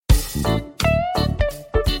Olá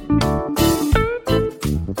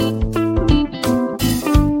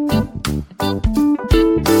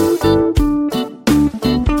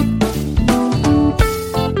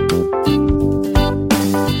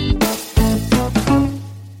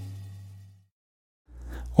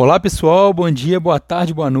pessoal, bom dia, boa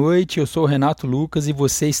tarde, boa noite, eu sou o Renato Lucas e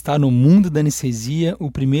você está no Mundo da Anestesia, o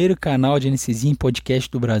primeiro canal de anestesia em podcast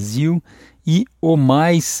do Brasil e o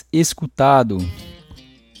mais escutado.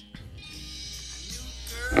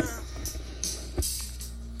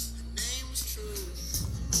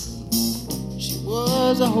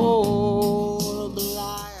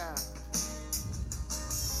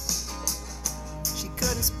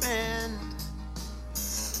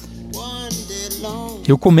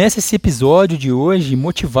 Eu começo esse episódio de hoje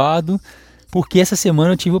motivado porque essa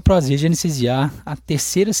semana eu tive o prazer de anestesiar a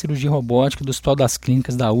terceira cirurgia robótica do Hospital das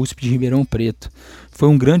Clínicas da USP de Ribeirão Preto. Foi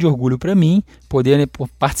um grande orgulho para mim poder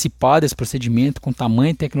participar desse procedimento com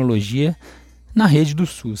tamanha tecnologia na rede do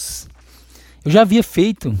SUS. Eu já havia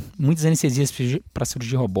feito muitas anestesias para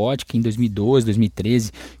cirurgia robótica em 2012,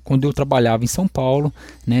 2013, quando eu trabalhava em São Paulo,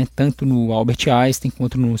 tanto no Albert Einstein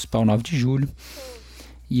quanto no Hospital 9 de Julho.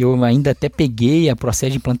 E eu ainda até peguei o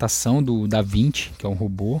processo de implantação do da 20, que é um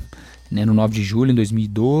robô, no 9 de julho em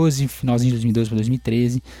 2012, finalzinho de 2012 para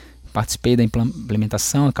 2013. Participei da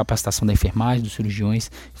implementação, a capacitação da enfermagem, dos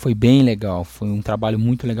cirurgiões. Foi bem legal, foi um trabalho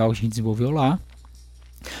muito legal que a gente desenvolveu lá.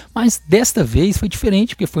 Mas desta vez foi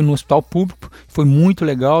diferente, porque foi no hospital público, foi muito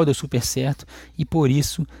legal, deu super certo. E por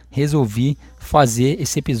isso resolvi fazer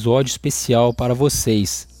esse episódio especial para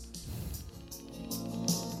vocês.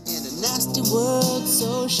 Nasty world,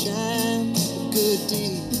 so shine good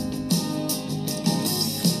deed.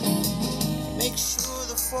 Make sure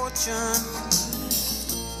the fortune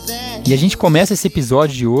that... E a gente começa esse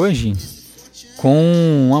episódio de hoje com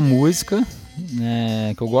uma música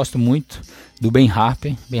que eu gosto muito, do Ben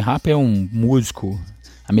Harper. Ben Harper é um músico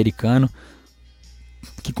americano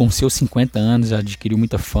que com seus 50 anos já adquiriu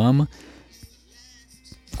muita fama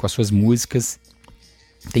com as suas músicas.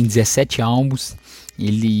 Tem 17 álbuns.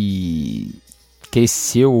 Ele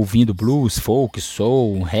cresceu ouvindo blues, folk,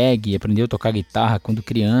 soul, reggae, aprendeu a tocar guitarra quando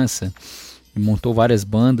criança, montou várias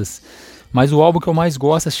bandas. Mas o álbum que eu mais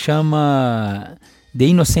gosto se chama The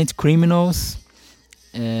Innocent Criminals.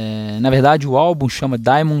 Na verdade o álbum chama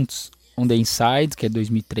Diamonds on the Inside, que é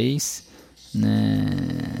 2003,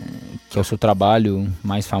 que é o seu trabalho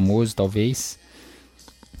mais famoso talvez.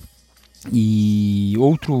 E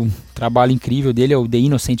outro trabalho incrível dele é o The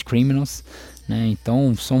Innocent Criminals.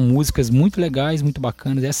 Então são músicas muito legais, muito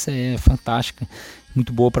bacanas. Essa é fantástica,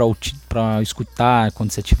 muito boa para escutar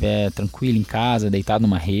quando você estiver tranquilo em casa, deitado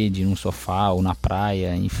numa rede, num sofá ou na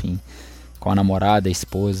praia, enfim, com a namorada, a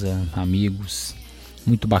esposa, amigos.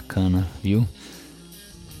 Muito bacana, viu?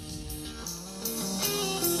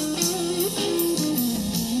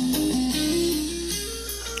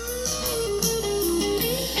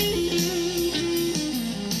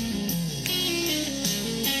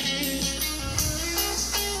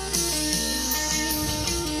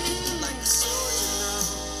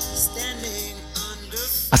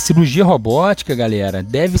 A cirurgia robótica, galera,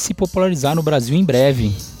 deve se popularizar no Brasil em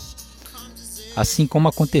breve, assim como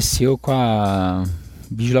aconteceu com a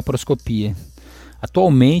biolaparoscopia.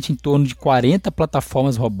 Atualmente, em torno de 40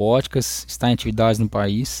 plataformas robóticas estão em atividade no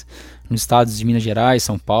país, nos estados de Minas Gerais,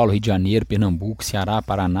 São Paulo, Rio de Janeiro, Pernambuco, Ceará,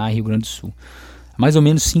 Paraná e Rio Grande do Sul. Há mais ou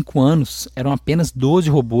menos 5 anos, eram apenas 12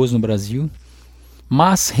 robôs no Brasil,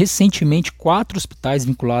 mas recentemente 4 hospitais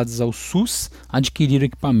vinculados ao SUS adquiriram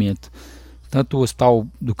equipamento. Tanto o Hospital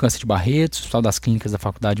do Câncer de Barretos, o Hospital das Clínicas da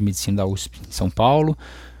Faculdade de Medicina da USP em São Paulo,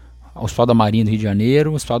 o Hospital da Marinha do Rio de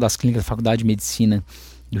Janeiro, o Hospital das Clínicas da Faculdade de Medicina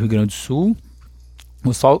do Rio Grande do Sul,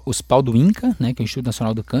 o Hospital do INCA, que é o Instituto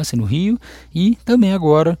Nacional do Câncer no Rio, e também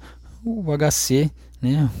agora o HC,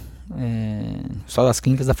 o Hospital das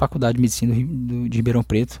Clínicas da Faculdade de Medicina de Ribeirão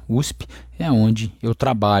Preto, USP, é onde eu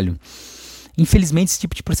trabalho. Infelizmente, esse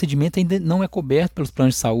tipo de procedimento ainda não é coberto pelos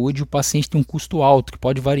planos de saúde e o paciente tem um custo alto, que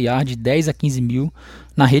pode variar de 10 a 15 mil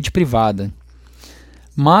na rede privada.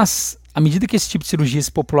 Mas, à medida que esse tipo de cirurgia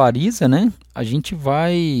se populariza, a gente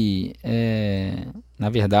vai, na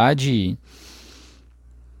verdade,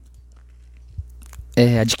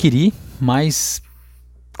 adquirir mais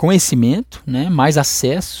conhecimento, mais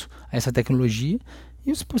acesso a essa tecnologia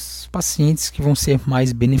e os pacientes que vão ser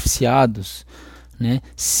mais beneficiados,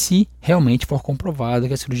 se realmente for comprovado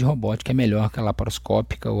que a cirurgia robótica é melhor que a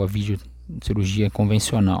laparoscópica ou a videocirurgia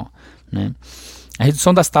convencional. A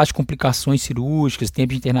redução das taxas de complicações cirúrgicas,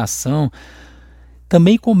 tempo de internação,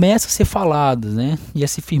 também começa a ser falado, e a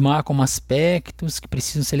se firmar como aspectos que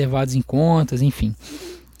precisam ser levados em conta, enfim.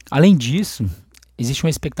 Além disso, existe uma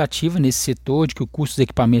expectativa nesse setor de que o custo dos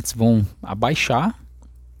equipamentos vão abaixar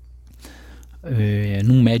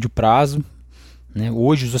num médio prazo. Né?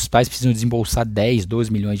 Hoje os hospitais precisam desembolsar 10,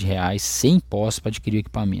 12 milhões de reais sem impostos para adquirir o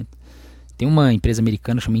equipamento. Tem uma empresa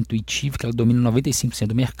americana chamada Intuitive que ela domina 95%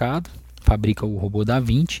 do mercado, fabrica o robô da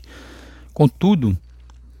Vinci. Contudo,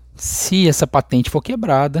 se essa patente for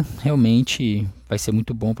quebrada, realmente vai ser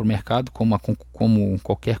muito bom para o mercado, como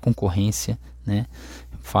qualquer concorrência, né?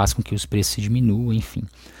 Faz com que os preços se diminuam, enfim.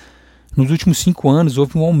 Nos últimos 5 anos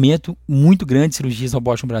houve um aumento muito grande de cirurgias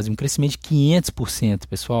robóticas no Brasil, um crescimento de 500%,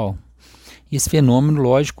 pessoal. E esse fenômeno,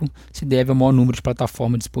 lógico, se deve ao maior número de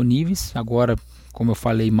plataformas disponíveis, agora, como eu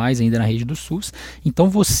falei, mais ainda na rede do SUS. Então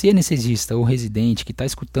você, anestesista ou residente que está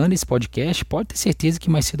escutando esse podcast, pode ter certeza que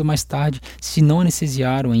mais cedo ou mais tarde, se não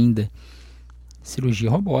anestesiaram ainda cirurgia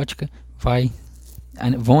robótica,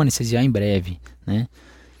 vão anestesiar em breve, né?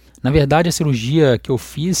 Na verdade, a cirurgia que eu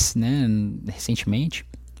fiz, né, recentemente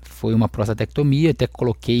foi uma prostatectomia, até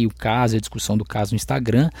coloquei o caso, a discussão do caso no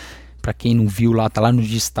Instagram. Para quem não viu lá, tá lá nos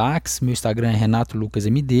destaques. Meu Instagram é Renato Lucas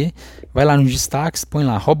MD. Vai lá nos destaques, põe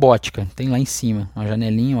lá Robótica, tem lá em cima uma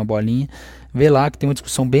janelinha, uma bolinha. Vê lá que tem uma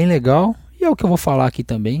discussão bem legal. E é o que eu vou falar aqui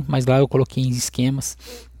também, mas lá eu coloquei em esquemas,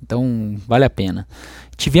 então vale a pena.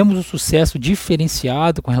 Tivemos um sucesso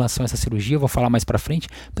diferenciado com relação a essa cirurgia, eu vou falar mais para frente,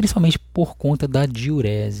 principalmente por conta da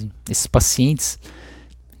diurese. Esses pacientes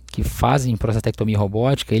que fazem prostatectomia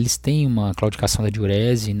robótica, eles têm uma claudicação da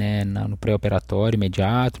diurese, né, no pré-operatório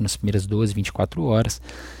imediato, nas primeiras 12, 24 horas,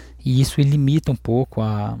 e isso limita um pouco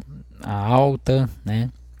a alta, né,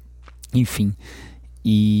 enfim.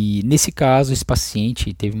 E nesse caso, esse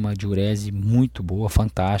paciente teve uma diurese muito boa,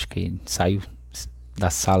 fantástica, e saiu da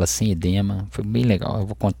sala sem edema, foi bem legal. Eu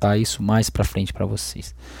vou contar isso mais para frente para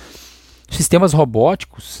vocês. Os sistemas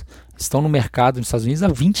robóticos estão no mercado nos Estados Unidos há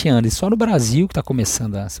 20 anos, e só no Brasil que está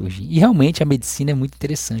começando a surgir. E realmente a medicina é muito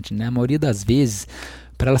interessante, né? A maioria das vezes,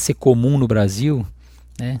 para ela ser comum no Brasil,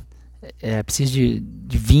 né, precisa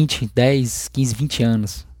de 20, 10, 15, 20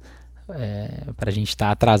 anos para a gente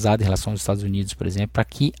estar atrasado em relação aos Estados Unidos, por exemplo, para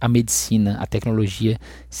que a medicina, a tecnologia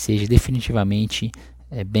seja definitivamente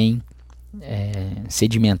bem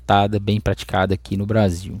sedimentada, bem praticada aqui no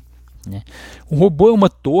Brasil. Né? O robô é uma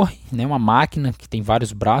torre, né, uma máquina que tem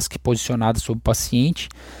vários braços que posicionados sobre o paciente.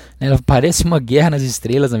 Né? Ela parece uma guerra nas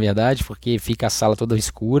estrelas, na verdade, porque fica a sala toda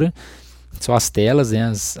escura, só as telas, né,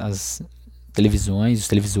 as televisões, os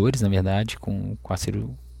televisores, na verdade, com a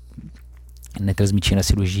né, transmitindo a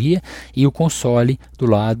cirurgia, e o console do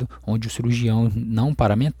lado, onde o cirurgião não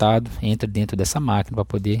paramentado entra dentro dessa máquina para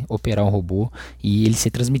poder operar o robô e ele ser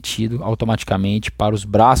transmitido automaticamente para os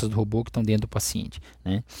braços do robô que estão dentro do paciente.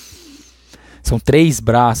 Né? São 3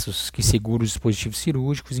 braços que seguram os dispositivos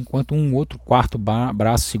cirúrgicos, enquanto um outro quarto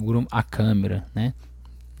braço segura a câmera. Né?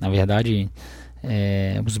 Na verdade,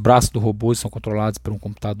 os braços do robô são controlados por um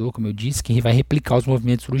computador, como eu disse, que vai replicar os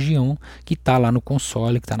movimentos do cirurgião que está lá no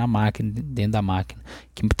console, que está na máquina, dentro da máquina,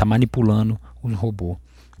 que está manipulando o robô.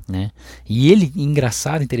 Né? E ele,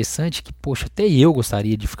 engraçado, interessante, que poxa, até eu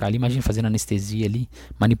gostaria de ficar ali, imagina fazendo anestesia ali,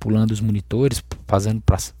 manipulando os monitores,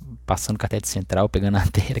 passando catéter central, pegando a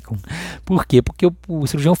artéria. Por quê? Porque o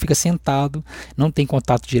cirurgião fica sentado, não tem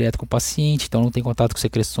contato direto com o paciente, então não tem contato com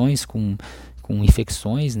secreções, com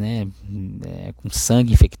infecções, né, com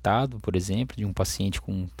sangue infectado, por exemplo, de um paciente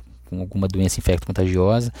com alguma doença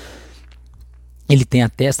infecto-contagiosa. Ele tem a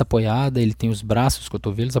testa apoiada, ele tem os braços, os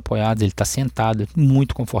cotovelos apoiados, ele está sentado,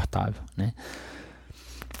 muito confortável. Né?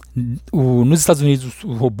 Nos Estados Unidos,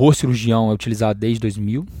 o robô cirurgião é utilizado desde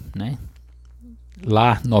 2000. Né?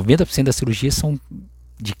 Lá, 90% das cirurgias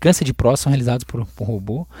de câncer de próstata são realizadas por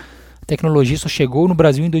robô. A tecnologia só chegou no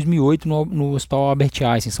Brasil em 2008 no Hospital Albert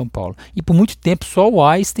Einstein, em São Paulo. E por muito tempo só o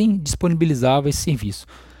Einstein disponibilizava esse serviço.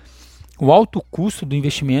 O alto custo do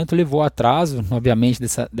investimento levou ao atraso, obviamente,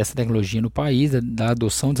 dessa tecnologia no país, da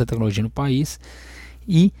adoção dessa tecnologia no país.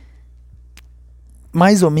 E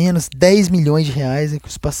mais ou menos 10 milhões de reais é que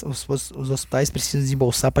os hospitais precisam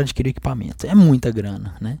desembolsar para adquirir o equipamento. É muita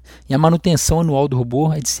grana. Né? E a manutenção anual do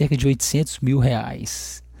robô é de cerca de 800 mil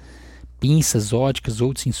reais. Pinças, óticas,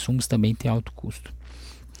 outros insumos também têm alto custo.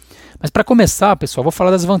 Mas para começar, pessoal, vou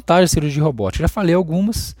falar das vantagens da cirurgia robótica. Já falei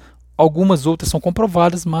algumas outras são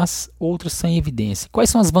comprovadas, mas outras sem evidência. Quais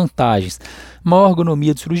são as vantagens? Maior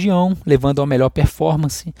ergonomia do cirurgião, levando a uma melhor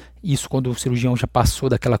performance, isso quando o cirurgião já passou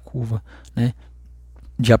daquela curva, né,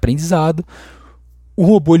 de aprendizado. O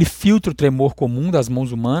robô ele filtra o tremor comum das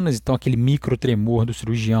mãos humanas, então aquele microtremor do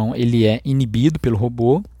cirurgião ele é inibido pelo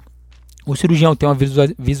robô. O cirurgião tem uma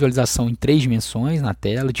visualização em 3 dimensões na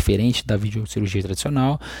tela, diferente da videocirurgia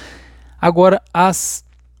tradicional. Agora, as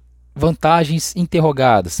vantagens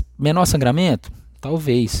interrogadas. Menor sangramento?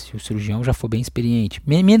 Talvez, se o cirurgião já for bem experiente.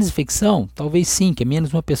 Menos infecção? Talvez sim, que é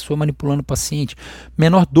menos uma pessoa manipulando o paciente.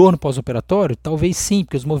 Menor dor no pós-operatório? Talvez sim,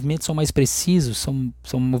 porque os movimentos são mais precisos,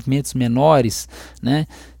 são movimentos menores, né?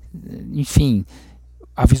 Enfim,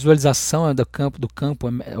 a visualização do campo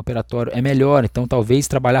operatório é melhor, então talvez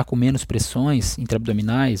trabalhar com menos pressões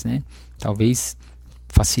intraabdominais, né? Talvez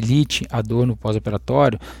facilite a dor no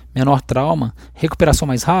pós-operatório, menor trauma, recuperação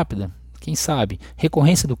mais rápida, quem sabe?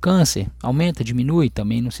 Recorrência do câncer aumenta, diminui,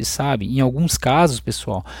 também não se sabe. Em alguns casos,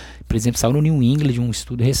 pessoal, por exemplo, saiu no New England um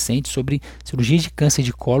estudo recente sobre cirurgias de câncer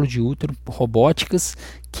de colo de útero robóticas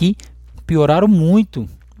que pioraram muito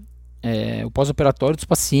o pós-operatório dos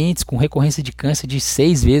pacientes com recorrência de câncer de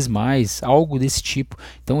 6 vezes mais, algo desse tipo.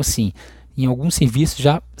 Então, assim, em alguns serviços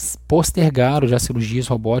já postergaram já cirurgias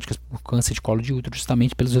robóticas por câncer de colo de útero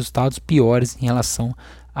justamente pelos resultados piores em relação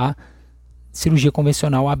a cirurgia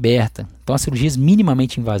convencional aberta. Então, as cirurgias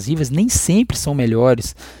minimamente invasivas nem sempre são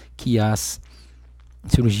melhores que as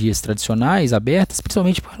cirurgias tradicionais abertas,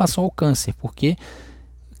 principalmente por relação ao câncer, porque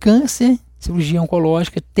câncer, cirurgia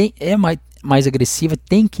oncológica é mais agressiva,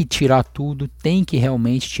 tem que tirar tudo, tem que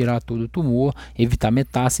realmente tirar todo o tumor, evitar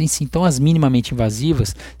metástase. Então, as minimamente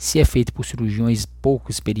invasivas, se é feito por cirurgiões pouco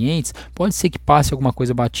experientes, pode ser que passe alguma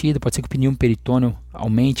coisa batida, pode ser que o pneu peritônio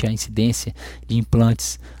aumente a incidência de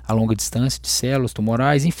implantes a longa distância, de células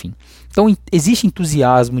tumorais, enfim. Então, existe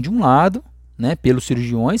entusiasmo de um lado, né, pelos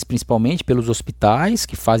cirurgiões, principalmente pelos hospitais,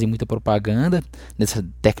 que fazem muita propaganda dessa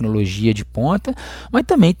tecnologia de ponta, mas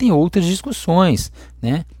também tem outras discussões,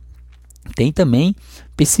 né? Tem também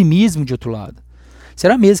pessimismo de outro lado.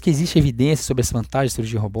 Será mesmo que existe evidência sobre as vantagens da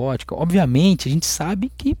cirurgia robótica? Obviamente, a gente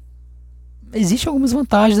sabe que existem algumas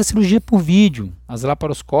vantagens da cirurgia por vídeo, as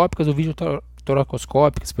laparoscópicas ou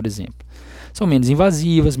videotoracoscópicas, por exemplo. São menos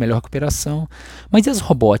invasivas, melhor recuperação. Mas e as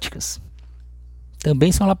robóticas?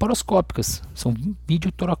 Também são laparoscópicas, são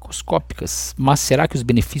videotoracoscópicas. Mas será que os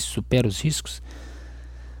benefícios superam os riscos?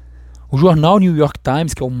 O jornal New York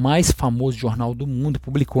Times, que é o mais famoso jornal do mundo,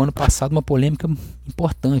 publicou ano passado uma polêmica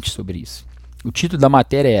importante sobre isso. O título da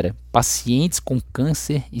matéria era: pacientes com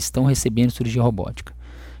câncer estão recebendo cirurgia robótica.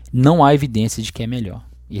 Não há evidência de que é melhor.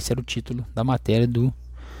 Esse era o título da matéria do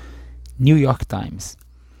New York Times.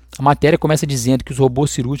 A matéria começa dizendo que os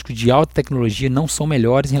robôs cirúrgicos de alta tecnologia não são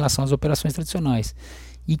melhores em relação às operações tradicionais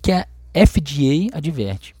e que a FDA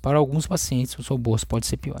adverte: para alguns pacientes os robôs podem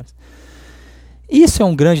ser piores. Isso é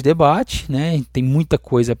um grande debate, né? Tem muita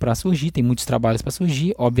coisa para surgir, tem muitos trabalhos para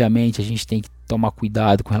surgir. Obviamente a gente tem que tomar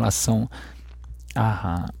cuidado com relação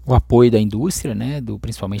ao apoio da indústria, né?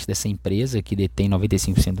 Principalmente dessa empresa que detém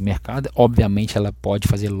 95% do mercado. Obviamente ela pode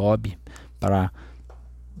fazer lobby para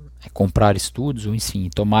comprar estudos, ou enfim,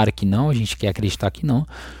 tomara que não, a gente quer acreditar que não.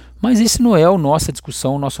 Mas esse não é a nossa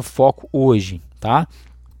discussão, o nosso foco hoje, tá?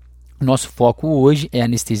 O nosso foco hoje é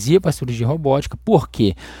anestesia para cirurgia robótica. Por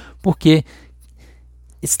quê? Porque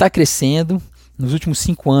está crescendo. Nos últimos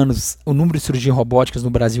 5 anos, o número de cirurgias robóticas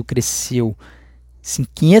no Brasil cresceu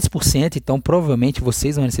 500%. Então, provavelmente,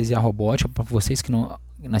 vocês vão anestesiar robótica. Para vocês que não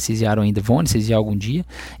anestesiaram ainda, vão anestesiar algum dia.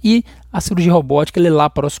 E a cirurgia robótica ela é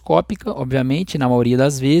laparoscópica, obviamente, na maioria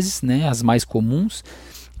das vezes, né, as mais comuns,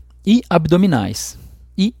 e abdominais.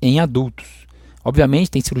 E em adultos.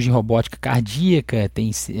 Obviamente, tem cirurgia robótica cardíaca,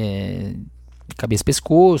 tem cabeça e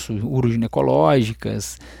pescoço,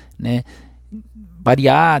 uroginecológicas, né,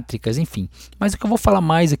 bariátricas, enfim. Mas o que eu vou falar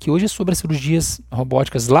mais aqui hoje é sobre as cirurgias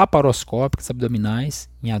robóticas laparoscópicas abdominais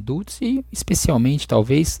em adultos e especialmente,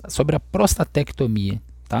 talvez, sobre a prostatectomia,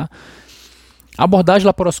 tá? A abordagem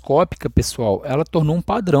laparoscópica, pessoal, ela tornou um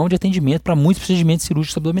padrão de atendimento para muitos procedimentos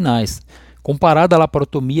cirúrgicos abdominais. Comparado à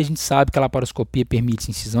laparotomia, a gente sabe que a laparoscopia permite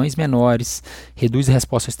incisões menores, reduz a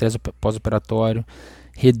resposta ao estresse pós-operatório,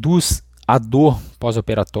 reduz a dor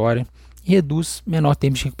pós-operatória e reduz menor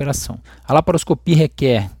tempo de recuperação. A laparoscopia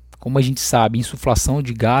requer, como a gente sabe, insuflação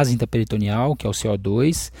de gás intraperitoneal, que é o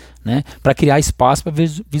CO2, né, para criar espaço para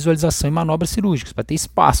visualização e manobras cirúrgicas, para ter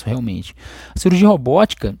espaço realmente. A cirurgia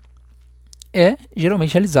robótica é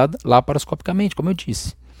geralmente realizada laparoscopicamente, como eu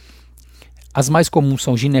disse. As mais comuns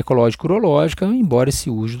são ginecológica e urológica, embora esse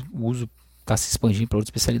uso está se expandindo para outras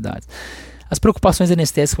especialidades. As preocupações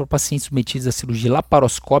anestésicas para pacientes submetidos à cirurgia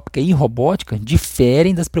laparoscópica e robótica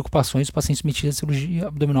diferem das preocupações dos pacientes submetidos à cirurgia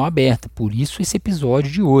abdominal aberta. Por isso esse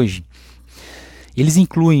episódio de hoje. Eles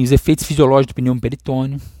incluem os efeitos fisiológicos do pneu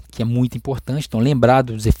peritônio, que é muito importante. Então, lembrar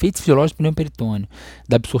dos efeitos fisiológicos do pneu peritônio,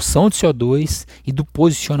 da absorção de CO2 e do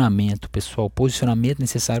posicionamento, pessoal. O posicionamento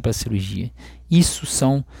necessário para a cirurgia. Isso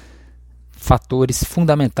são fatores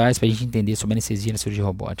fundamentais para a gente entender sobre a anestesia na cirurgia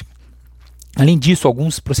robótica. Além disso,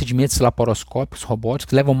 alguns procedimentos laparoscópicos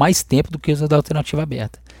robóticos levam mais tempo do que os da alternativa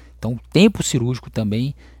aberta. Então, o tempo cirúrgico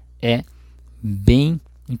também é bem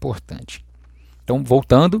importante. Então,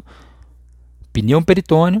 voltando, pneu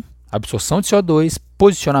peritônio, absorção de CO2,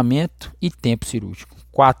 posicionamento e tempo cirúrgico.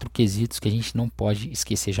 4 quesitos que a gente não pode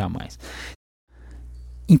esquecer jamais.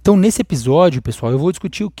 Então, nesse episódio, pessoal, eu vou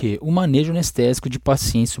discutir o quê? O manejo anestésico de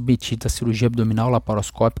pacientes submetidos à cirurgia abdominal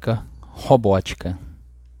laparoscópica robótica.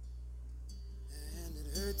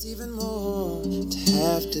 Even more to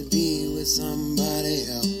have to be with somebody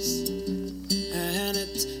else, and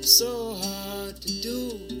it's so hard to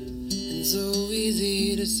do and so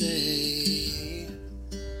easy to say,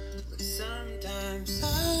 but sometimes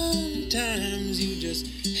you just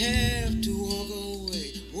have to walk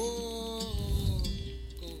away.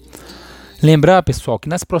 Lembrar, pessoal, que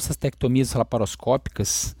nas prostatectomias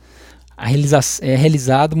laparoscópicas é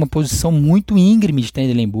realizada uma posição muito íngreme de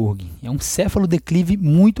Trendelenburg. É um cefalodeclive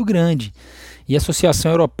muito grande. E a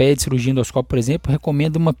Associação Europeia de Cirurgia Endoscópica, por exemplo,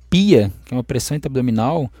 recomenda uma PIA, que é uma pressão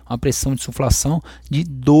intraabdominal, uma pressão de insuflação de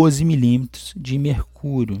 12 milímetros de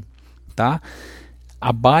mercúrio. Tá?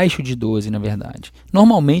 Abaixo de 12, na verdade.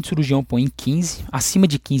 Normalmente o cirurgião põe em 15, acima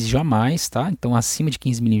de 15 jamais, tá? Então acima de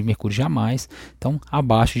 15 milímetros de mercúrio jamais. Então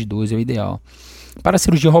abaixo de 12 é o ideal. Para a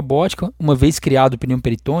cirurgia robótica, uma vez criado o pneu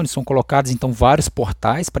peritônio, são colocados então vários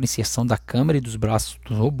portais para inserção da câmera e dos braços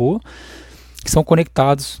do robô, que são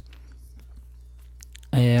conectados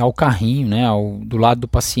ao carrinho, né, do lado do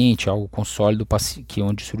paciente, ao console do paciente,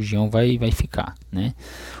 onde o cirurgião vai ficar. Né.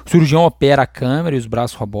 O cirurgião opera a câmera e os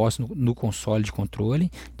braços robóticos no console de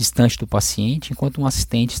controle, distante do paciente, enquanto um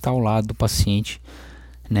assistente está ao lado do paciente.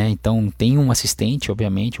 Né. Então tem um assistente,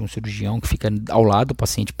 obviamente, um cirurgião que fica ao lado do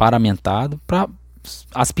paciente paramentado para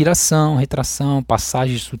aspiração, retração,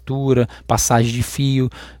 passagem de sutura, passagem de fio.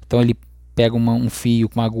 Então ele pega um fio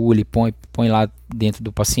com uma agulha e põe lá dentro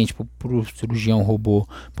do paciente para o cirurgião robô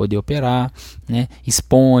poder operar, né?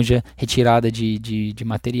 Esponja, retirada de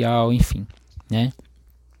material, enfim. Né?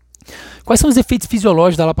 Quais são os efeitos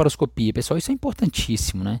fisiológicos da laparoscopia? Pessoal, isso é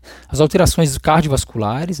importantíssimo. Né? As alterações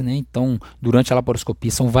cardiovasculares, né? Então, durante a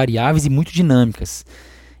laparoscopia, são variáveis e muito dinâmicas.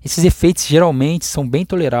 Esses efeitos geralmente são bem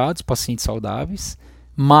tolerados, pacientes saudáveis,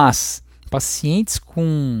 mas pacientes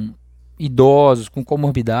com idosos, com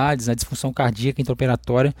comorbidades, a disfunção cardíaca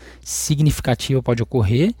intraoperatória significativa pode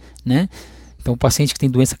ocorrer, né? Então, o paciente que tem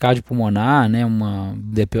doença cardiopulmonar, né, uma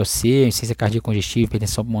DPOC, insuficiência cardíaca congestiva,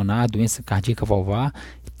 hipertensão pulmonar, doença cardíaca valvar,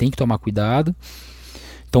 tem que tomar cuidado.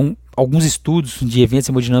 Então, alguns estudos de eventos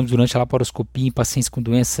hemodinâmicos durante a laparoscopia em pacientes com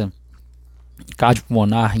doença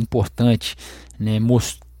cardiopulmonar importante, né,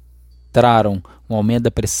 mostraram um aumento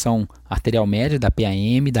da pressão arterial média, da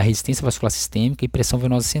PAM, da resistência vascular sistêmica e pressão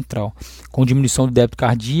venosa central, com diminuição do débito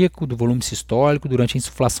cardíaco, do volume sistólico durante a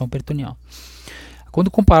insuflação peritoneal.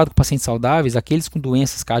 Quando comparado com pacientes saudáveis, aqueles com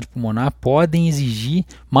doenças cardiopulmonar podem exigir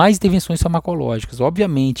mais intervenções farmacológicas.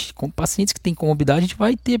 Obviamente, com pacientes que têm comorbidade, a gente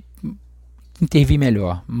vai ter que intervir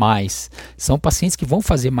melhor, mas são pacientes que vão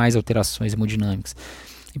fazer mais alterações hemodinâmicas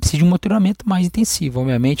e precisa de um monitoramento mais intensivo.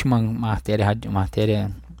 Obviamente, uma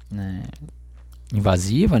artéria né,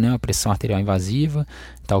 invasiva, né, uma pressão arterial invasiva,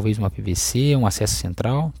 talvez uma PVC, um acesso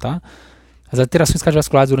central. Tá? As alterações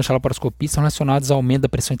cardiovasculares durante a laparoscopia são relacionadas ao aumento da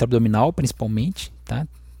pressão intraabdominal, principalmente, tá?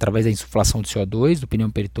 Através da insuflação de CO2, do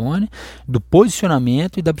pneu peritônio, do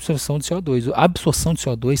posicionamento e da absorção de CO2. A absorção de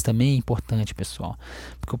CO2 também é importante, pessoal,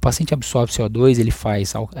 porque o paciente absorve CO2, ele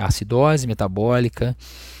faz acidose metabólica,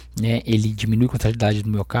 né, ele diminui a contratilidade do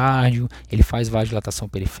miocárdio, ele faz vasodilatação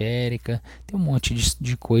periférica, tem um monte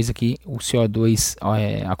de coisa que o CO2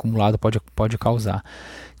 acumulado pode causar.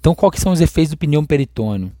 Então, quais são os efeitos do pneu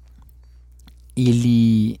peritônio?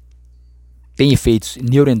 Ele tem efeitos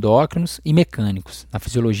neuroendócrinos e mecânicos na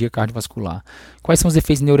fisiologia cardiovascular. Quais são os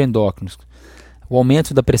efeitos neuroendócrinos? O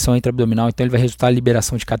aumento da pressão intraabdominal, então ele vai resultar em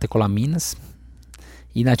liberação de catecolaminas,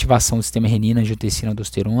 e na ativação do sistema renina, angiotensina,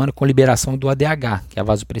 aldosterona, com liberação do ADH, que é a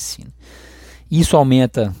vasopressina. Isso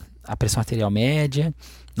aumenta a pressão arterial média,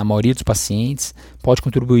 na maioria dos pacientes, pode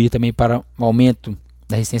contribuir também para o aumento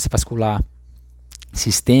da resistência vascular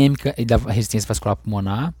sistêmica e da resistência vascular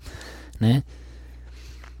pulmonar, né?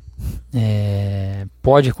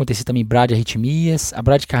 Pode acontecer também bradiarritmias. A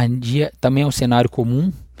bradicardia também é um cenário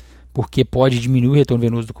comum, porque pode diminuir o retorno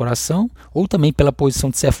venoso do coração, ou também pela posição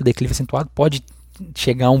de cefalodeclive acentuado, pode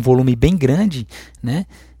chegar a um volume bem grande, né,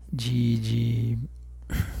 de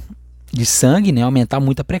sangue, né, aumentar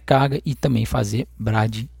muito a pré-carga e também fazer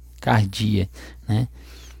bradicardia, né.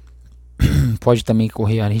 Pode também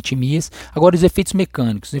ocorrer arritmias. Agora, os efeitos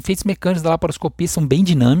mecânicos. Os efeitos mecânicos da laparoscopia são bem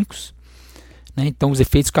dinâmicos, né, então os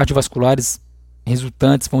efeitos cardiovasculares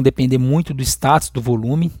resultantes vão depender muito do status do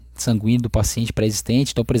volume sanguíneo do paciente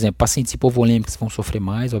pré-existente. Então, por exemplo, pacientes hipovolêmicos vão sofrer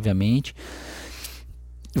mais, obviamente.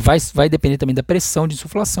 Vai depender também da pressão de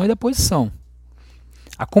insuflação e da posição.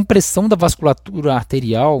 A compressão da vasculatura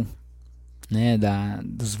arterial, né,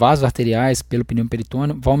 dos vasos arteriais pelo pneu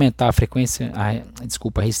peritônio, vai aumentar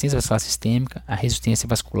a resistência vascular sistêmica, a resistência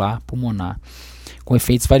vascular pulmonar, com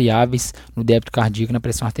efeitos variáveis no débito cardíaco e na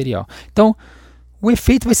pressão arterial. Então, o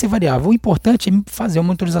efeito vai ser variável. O importante é fazer uma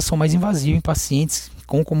monitorização mais invasiva em pacientes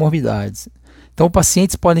com comorbidades. Então,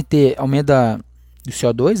 pacientes podem ter aumento do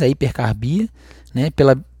CO2, a hipercarbia, né,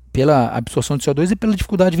 pela absorção de CO2 e pela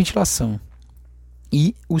dificuldade de ventilação.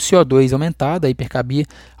 E o CO2 aumentado, a hipercarbia,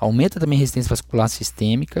 aumenta também a resistência vascular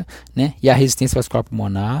sistêmica, né, e a resistência vascular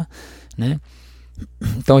pulmonar, né.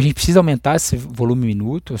 Então a gente precisa aumentar esse volume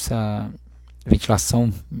minuto, essa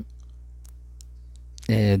ventilação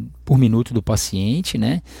por minuto do paciente,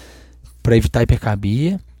 né, para evitar a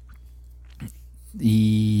hipercarbia.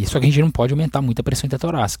 Só que a gente não pode aumentar muito a pressão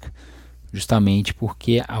intratorácica, justamente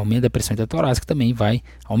porque aumento da pressão intratorácica também vai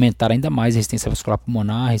aumentar ainda mais a resistência vascular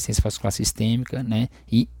pulmonar, a resistência vascular sistêmica, né,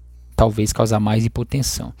 e talvez causar mais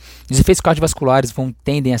hipotensão. Os efeitos cardiovasculares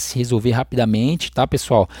tendem a se resolver rapidamente, tá,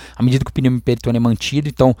 pessoal? À medida que o pneu peritônio é mantido,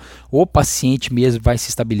 então o paciente mesmo vai se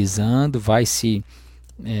estabilizando, vai se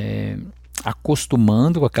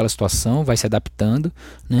acostumando com aquela situação, vai se adaptando,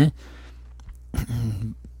 né?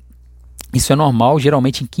 Isso é normal,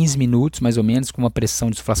 geralmente em 15 minutos, mais ou menos, com uma pressão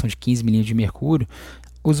de insuflação de 15 milímetros de mercúrio,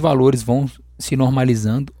 os valores vão se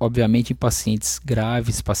normalizando, obviamente em pacientes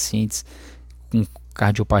graves, pacientes com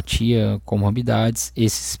cardiopatia, comorbidades,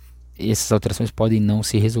 essas alterações podem não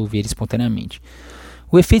se resolver espontaneamente.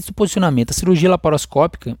 O efeito do posicionamento, a cirurgia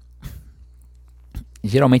laparoscópica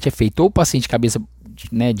geralmente é feita ou o paciente de cabeça,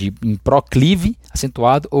 né, em proclive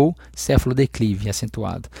acentuado ou cefalodeclive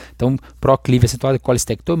acentuado. Então, proclive acentuado é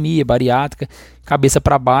colestectomia, bariátrica, cabeça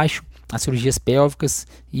para baixo, as cirurgias pélvicas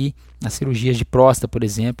e as cirurgias de próstata, por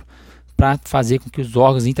exemplo, para fazer com que os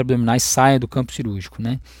órgãos intraabdominais saiam do campo cirúrgico,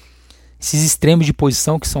 né? Esses extremos de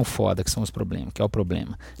posição que são foda, que são os problemas, que é o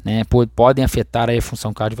problema, né? Podem afetar aí a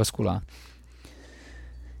função cardiovascular.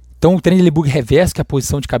 Então, o Trendelenburg reverso, que é a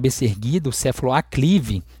posição de cabeça erguida, o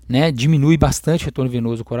cefaloaclive, né, diminui bastante o retorno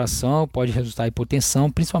venoso do coração, pode resultar em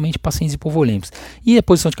hipotensão, principalmente em pacientes hipovolêmicos. E a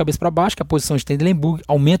posição de cabeça para baixo, que é a posição de Trendelenburg,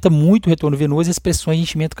 aumenta muito o retorno venoso e as pressões de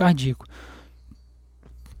enchimento cardíaco.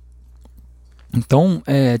 Então,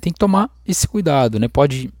 tem que tomar esse cuidado, né?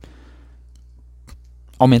 Pode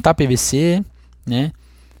aumentar a PVC, né?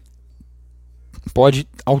 Pode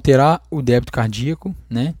alterar o débito cardíaco,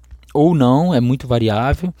 né? Ou não, é muito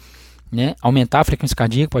variável, né? Aumentar a frequência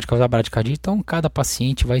cardíaca pode causar bradicardia, então cada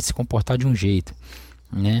paciente vai se comportar de um jeito,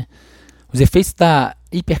 né? Os efeitos da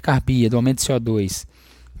hipercarbia, do aumento de CO2,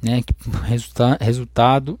 né, que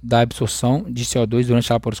resultado da absorção de CO2 durante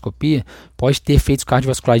a laparoscopia, pode ter efeitos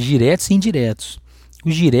cardiovasculares diretos e indiretos.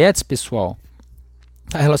 Os diretos, pessoal,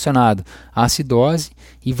 está relacionado à acidose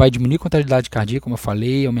e vai diminuir a contratilidade cardíaca, como eu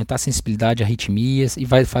falei, aumentar a sensibilidade a arritmias e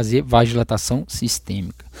vai fazer vasodilatação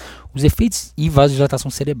sistêmica. Os efeitos e vasodilatação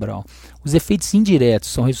cerebral. Os efeitos indiretos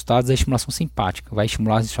são resultados da estimulação simpática. Vai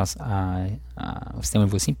estimular o sistema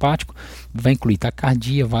nervoso simpático, vai incluir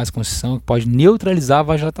taquicardia, vasoconstrição, que pode neutralizar a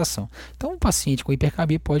vasodilatação. Então, um paciente com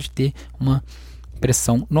hipercarbia pode ter uma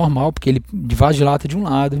pressão normal, porque ele vasodilata de um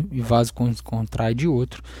lado e vasocontrai de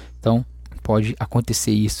outro. Então, pode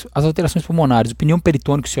acontecer isso. As alterações pulmonares, o pneu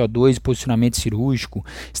peritônico, CO2 e posicionamento cirúrgico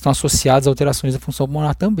estão associados a alterações da função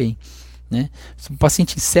pulmonar também, né? O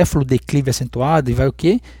paciente encefalodeclive acentuado e vai o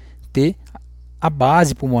quê? Ter a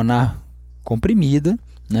base pulmonar comprimida,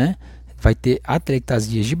 né? Vai ter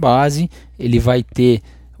atelectasias de base, ele vai ter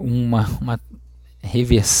uma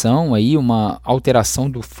reversão aí, uma alteração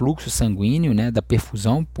do fluxo sanguíneo, né, da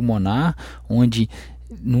perfusão pulmonar, onde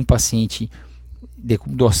num paciente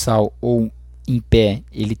decúbito dorsal ou em pé,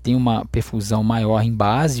 ele tem uma perfusão maior em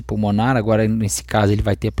base pulmonar, agora nesse caso ele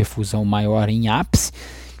vai ter a perfusão maior em ápice,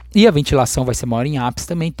 e a ventilação vai ser maior em ápice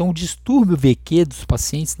também. Então o distúrbio VQ dos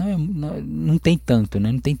pacientes não tem tanto,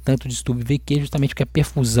 né? Não tem tanto distúrbio VQ, justamente porque a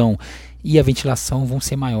perfusão e a ventilação vão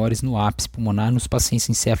ser maiores no ápice pulmonar nos pacientes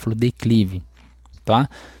encefalodeclive, tá?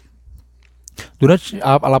 Durante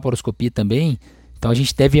a laparoscopia também, então a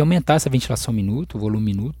gente deve aumentar essa ventilação minuto, o volume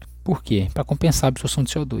minuto. Por quê? Para compensar a absorção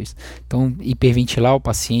de CO2. Então, hiperventilar o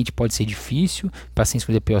paciente pode ser difícil, pacientes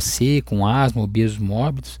com DPOC, com asma, obesos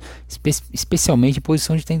mórbidos, especialmente em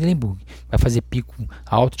posição de Trendelenburg. Vai fazer pico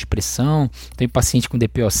alto de pressão. Então, em paciente com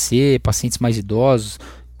DPOC, pacientes mais idosos,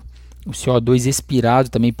 O CO2 expirado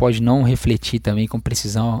também pode não refletir também com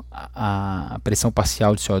precisão a pressão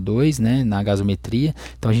parcial de CO2, né, na gasometria.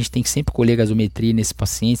 Então a gente tem que sempre colher a gasometria nesses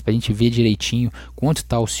pacientes para a gente ver direitinho quanto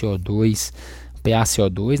está o CO2, PA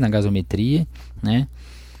CO2 na gasometria, né.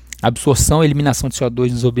 A absorção e eliminação de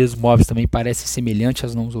CO2 nos obesos móveis também parece semelhante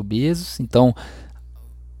aos não obesos. Então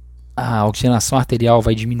a oxigenação arterial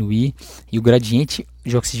vai diminuir e o gradiente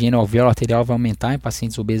de oxigênio alvéolo arterial vai aumentar em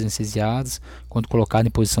pacientes obesos anestesiados quando colocado em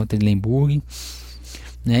posição Trendelenburg,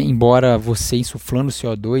 né? Embora você insuflando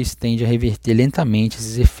CO2 tende a reverter lentamente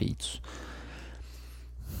esses efeitos.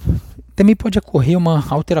 Também pode ocorrer uma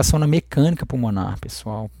alteração na mecânica pulmonar,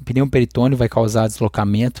 pessoal. O pneu peritônio vai causar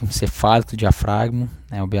deslocamento cefálico do diafragma,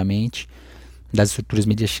 né, obviamente, das estruturas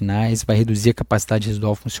mediastinais, vai reduzir a capacidade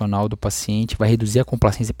residual funcional do paciente, vai reduzir a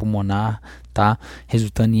complacência pulmonar, tá?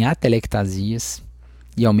 Resultando em atelectasias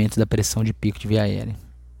e aumento da pressão de pico de via aérea.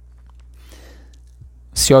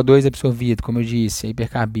 CO2 absorvido, como eu disse, a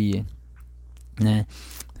hipercarbia, né?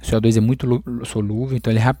 O CO2 é muito solúvel,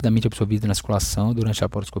 então ele é rapidamente absorvido na circulação durante a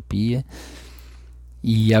laparoscopia.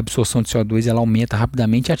 E a absorção de CO2 ela aumenta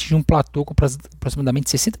rapidamente e atinge um platô com aproximadamente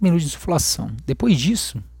 60 minutos de insuflação. Depois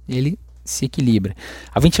disso, ele se equilibra.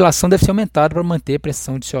 A ventilação deve ser aumentada para manter a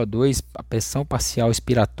pressão de CO2, a pressão parcial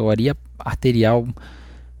expiratória e a arterial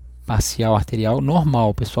parcial arterial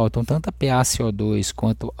normal, pessoal. Então, tanto a PaCO2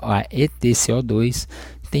 quanto a EtCO2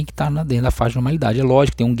 tem que estar dentro da faixa de normalidade. É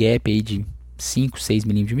lógico que tem um gap aí de 5, 6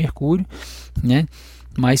 milímetros de mercúrio, né?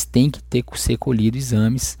 Mas tem que ser colhido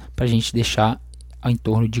exames para a gente deixar em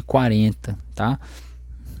torno de 40, tá?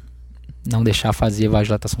 Não deixar fazer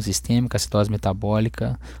vasodilatação sistêmica, acidose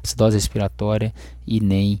metabólica, acidose respiratória e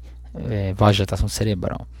nem vasodilatação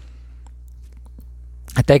cerebral.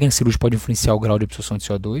 A técnica cirúrgica pode influenciar o grau de absorção de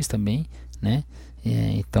CO2 também, né?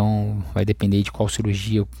 Então vai depender de qual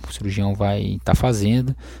cirurgia o cirurgião vai estar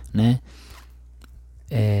fazendo, né?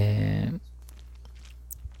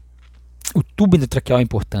 O tubo endotraqueal é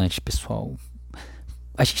importante, pessoal.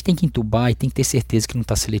 A gente tem que entubar e tem que ter certeza que não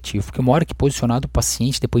está seletivo, porque uma hora que posicionado o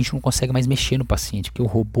paciente, depois a gente não consegue mais mexer no paciente, porque o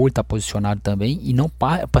robô está posicionado também e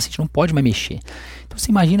o paciente não pode mais mexer. Então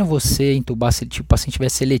você imagina você entubar se o paciente estiver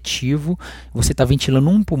seletivo, você está ventilando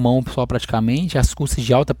um pulmão só praticamente, as custas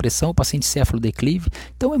de alta pressão, o paciente cefalodeclive,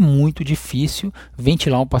 então é muito difícil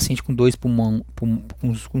ventilar um paciente com com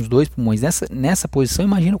os dois pulmões. Nessa posição,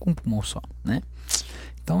 imagina com um pulmão só, né?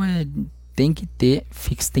 Então tem que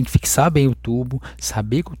fixar bem o tubo,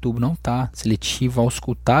 saber que o tubo não está seletivo,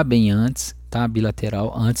 auscultar bem antes, tá?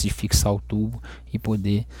 Bilateral, antes de fixar o tubo e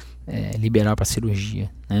poder liberar para a cirurgia,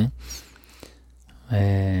 né?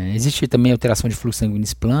 Existe também alteração de fluxo sanguíneo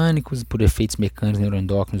esplânicos por efeitos mecânicos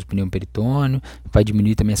neuroendócrinos do pneu peritônio, vai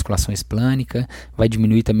diminuir também a circulação esplânica, vai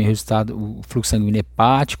diminuir também o fluxo sanguíneo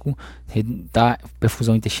hepático, da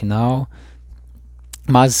perfusão intestinal,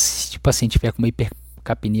 mas se o paciente tiver com uma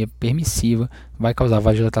hipercapnia permissiva, vai causar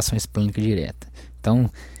vasodilatação esplânica direta. Então,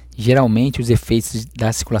 geralmente os efeitos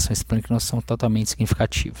da circulação esplânica não são totalmente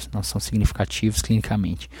significativos, não são significativos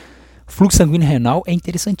clinicamente. Fluxo sanguíneo renal é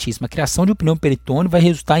interessantíssimo. A criação de um pneu peritônio vai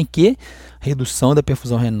resultar em quê? Redução da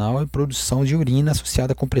perfusão renal e produção de urina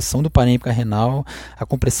associada à compressão do parênquima renal, a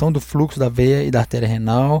compressão do fluxo da veia e da artéria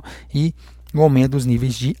renal e o aumento dos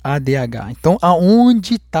níveis de ADH. Então,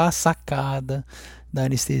 aonde está a sacada da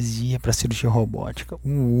anestesia para cirurgia robótica?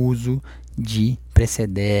 O uso de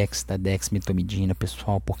Precedex, da dexmedetomidina,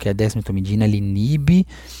 pessoal, porque a dexmedetomidina inibe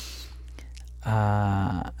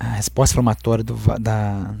a resposta inflamatória do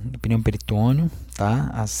pneu peritônio,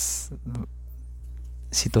 tá? As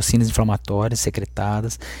citocinas inflamatórias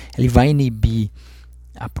secretadas, ele vai inibir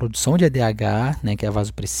a produção de ADH, né, que é a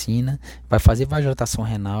vasopressina, vai fazer vasodilatação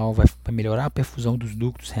renal, vai melhorar a perfusão dos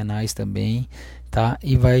ductos renais também, tá?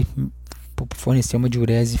 E vai fornecer uma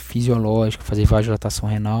diurese fisiológica, fazer vasodilatação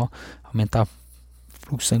renal, aumentar o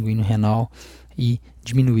fluxo sanguíneo renal e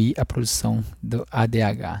diminuir a produção do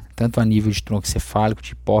ADH, tanto a nível de tronco encefálico,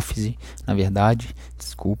 de hipófise, na verdade,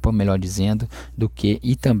 melhor dizendo,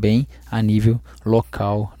 e também a nível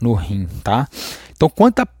local no rim, tá? Então,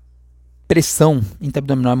 quanto a pressão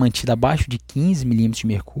intraabdominal é mantida abaixo de 15 milímetros de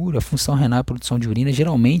mercúrio, a função renal e a produção de urina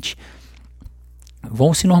geralmente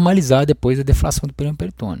vão se normalizar depois da deflação do pneu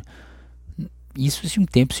peritônio. Isso se um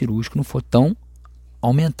tempo cirúrgico não for tão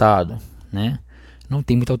aumentado, né? Não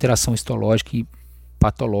tem muita alteração histológica e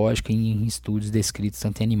patológica em estudos descritos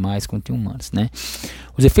tanto em animais quanto em humanos, né?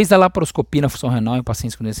 Os efeitos da laparoscopia na função renal em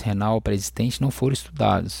pacientes com doença renal pré-existente não foram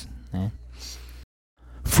estudados, né?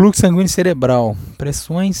 Fluxo sanguíneo cerebral,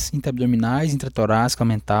 pressões intraabdominais, intratorácicas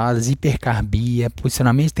aumentadas, hipercarbia,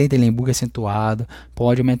 posicionamento de Trendelenburg acentuado,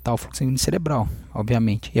 pode aumentar o fluxo sanguíneo cerebral,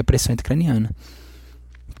 obviamente, e a pressão intracraniana.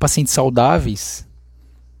 Pacientes saudáveis,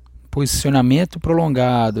 posicionamento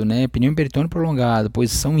prolongado, né? Pneu peritônio prolongado,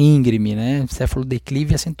 posição íngreme, né?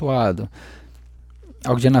 Cefalodeclive acentuado,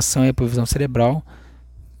 oxigenação e hipovisão cerebral,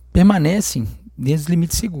 permanecem dentro dos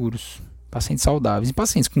limites seguros. Pacientes saudáveis. E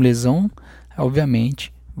pacientes com lesão,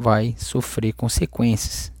 obviamente, vai sofrer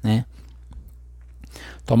consequências, né?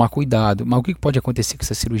 Tomar cuidado. Mas o que pode acontecer com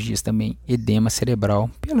essas cirurgias também? Edema cerebral,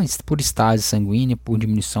 por estase sanguínea, por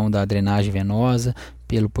diminuição da drenagem venosa,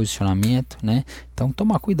 pelo posicionamento, né? Então,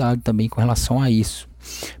 tomar cuidado também com relação a isso.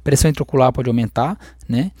 Pressão intraocular pode aumentar,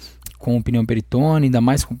 né? Com o pneu peritônio, ainda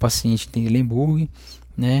mais com o paciente que tem Lemburg,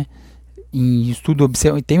 né?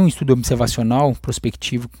 Tem um estudo observacional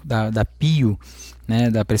prospectivo da PIO, né,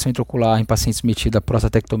 da pressão intraocular em pacientes submetidos à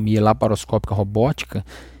prostatectomia laparoscópica robótica,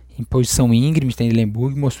 em posição íngreme, tem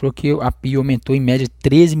Lemburg, mostrou que a PIO aumentou em média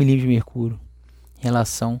 13 milímetros de mercúrio em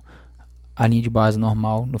relação à linha de base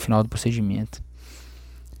normal no final do procedimento.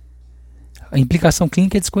 A implicação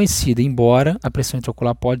clínica é desconhecida, embora a pressão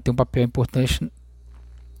intraocular pode ter um papel importante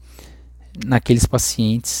naqueles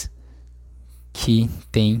pacientes que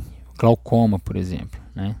têm glaucoma, por exemplo,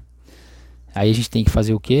 né? Aí a gente tem que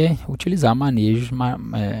fazer o quê? Utilizar manejos,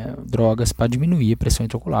 drogas para diminuir a pressão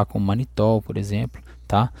intraocular, como manitol, por exemplo,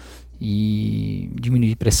 tá? E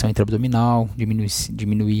diminuir a pressão intraabdominal,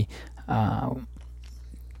 diminuir a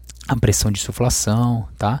pressão de insuflação,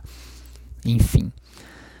 tá? Enfim,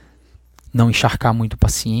 não encharcar muito o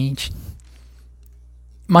paciente.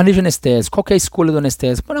 Manejo anestésico. Qual que é a escolha do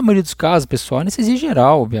anestésico? Na maioria dos casos, pessoal, anestesia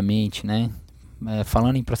geral, obviamente, né?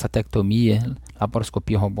 Falando em prostatectomia,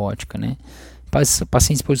 laparoscopia robótica, né?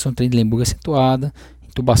 Pacientes em posição de Lemburg acentuada,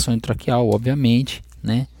 intubação intraqueal, obviamente,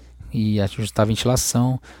 né? E ajustar a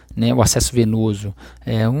ventilação, né? O acesso venoso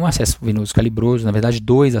é um acesso venoso calibroso, na verdade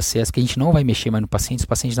 2 acessos que a gente não vai mexer mais no paciente. Os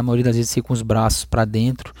pacientes na maioria das vezes ficam com os braços para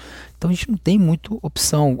dentro, então a gente não tem muita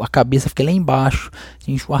opção, a cabeça fica lá embaixo,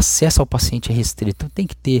 o acesso ao paciente é restrito, então tem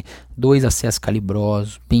que ter 2 acessos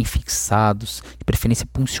calibrosos, bem fixados, de preferência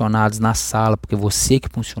puncionados na sala, porque você que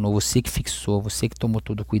puncionou, você que fixou, você que tomou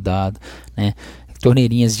todo o cuidado, né?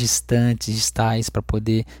 Torneirinhas distantes, distais, para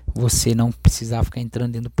poder você não precisar ficar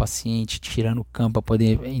entrando dentro do paciente, tirando o campo para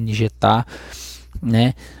poder injetar,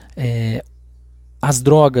 né? As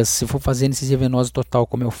drogas, se for fazer anestesia venosa total,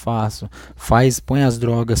 como eu faço, põe as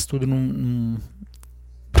drogas tudo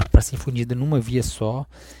para ser infundido numa via só,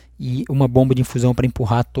 e uma bomba de infusão para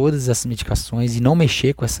empurrar todas essas medicações e não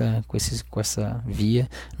mexer com essa via,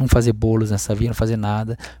 não fazer bolos nessa via, não fazer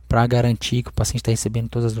nada, para garantir que o paciente está recebendo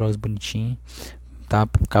todas as drogas bonitinho. Tá?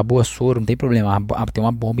 Acabou a soro, não tem problema, tem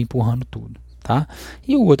uma bomba empurrando tudo, tá?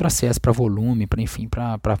 E o outro acesso para volume,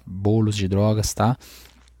 para bolos de drogas, tá?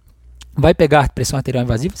 Vai pegar pressão arterial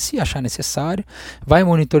invasiva se achar necessário, vai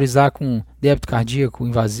monitorizar com débito cardíaco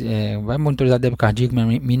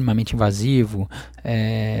minimamente invasivo,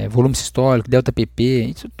 volume sistólico, delta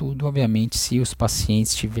PP, isso tudo, obviamente, se os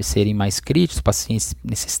pacientes serem mais críticos, os pacientes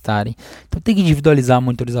necessitarem. Então tem que individualizar a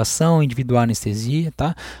monitorização, individuar a anestesia,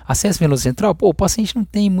 tá? Acesso venoso central, o paciente não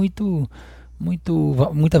tem muita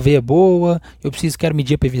veia boa, quero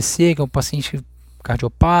medir a PVC, que é um paciente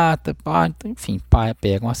cardiopata, então, enfim,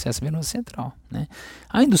 pega um acesso venoso central, né?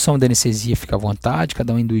 A indução da anestesia fica à vontade,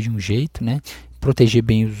 cada um induz de um jeito, né? Proteger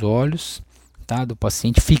bem os olhos, tá, do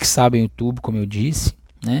paciente, fixar bem o tubo, como eu disse,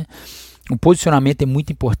 né? O posicionamento é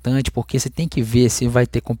muito importante, porque você tem que ver se vai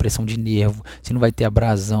ter compressão de nervo, se não vai ter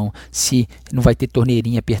abrasão, se não vai ter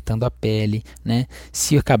torneirinha apertando a pele, né?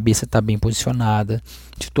 Se a cabeça está bem posicionada,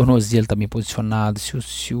 se o tornozelo está bem posicionado,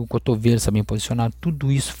 se o cotovelo está bem posicionado,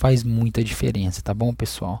 tudo isso faz muita diferença, tá bom,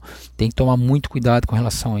 pessoal? Tem que tomar muito cuidado com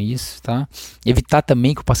relação a isso, tá? Evitar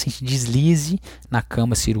também que o paciente deslize na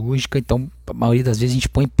cama cirúrgica, então a maioria das vezes a gente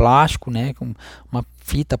põe plástico, né, com uma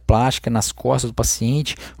fita plástica nas costas do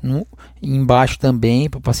paciente, embaixo também,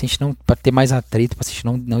 para o paciente não, para ter mais atrito, para o paciente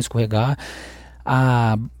não escorregar.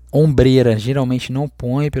 A ombreira geralmente não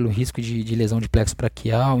põe pelo risco de lesão de plexo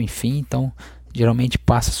braquial, enfim, então geralmente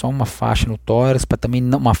passa só uma faixa no tórax, para também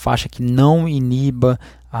uma faixa que não iniba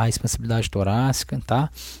a expansibilidade torácica, tá?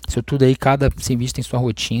 Isso tudo aí, cada serviço tem sua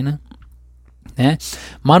rotina, né?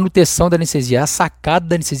 Manutenção da anestesia. A sacada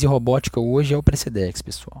da anestesia robótica hoje é o Precedex,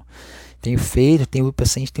 pessoal. O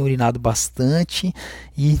paciente tem urinado bastante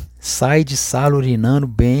e sai de sala urinando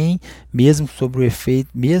bem, mesmo sobre o efeito,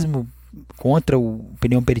 mesmo contra o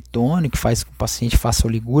pneu peritônio, que faz que o paciente faça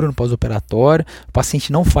ligura no pós-operatório. O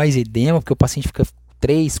paciente não faz edema, porque o paciente fica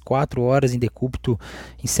 3, 4 horas em decúbito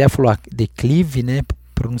encefalodeclive, né,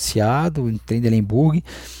 pronunciado, em trem de Lemburg,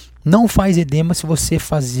 Não faz edema se você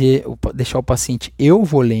deixar o paciente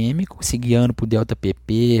euvolêmico, se guiando por delta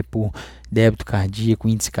PP, por débito cardíaco,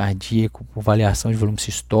 índice cardíaco, por avaliação de volume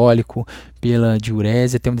sistólico, pela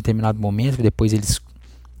diurese até um determinado momento, depois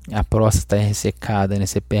a próstata é ressecada, né?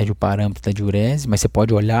 Você perde o parâmetro da diurese, mas você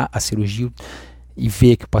pode olhar a cirurgia e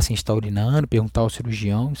ver que o paciente está urinando, perguntar ao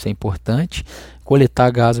cirurgião, isso é importante, coletar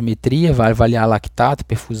a gasometria, vai avaliar lactato,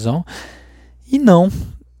 perfusão, e não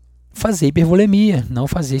fazer hipervolemia, não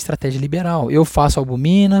fazer estratégia liberal. Eu faço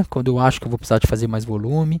albumina quando eu acho que eu vou precisar de fazer mais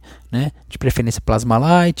volume, né? De preferência plasma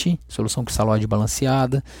light, solução cristalóide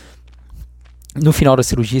balanceada. No final da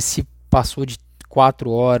cirurgia, se passou de 4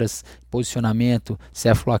 horas, posicionamento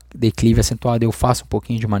cefalodeclive acentuado, eu faço um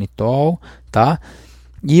pouquinho de manitol, tá?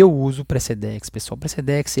 E eu uso o Precedex, pessoal. O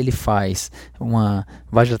Precedex ele faz uma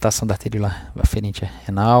vasodilatação da artéria aferente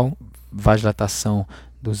renal, vasodilatação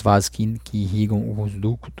dos vasos que irrigam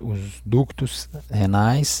os ductos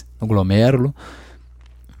renais, no glomérulo,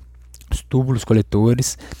 os túbulos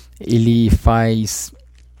coletores. Ele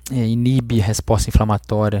inibe a resposta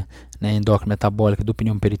inflamatória, né, endócrina metabólica do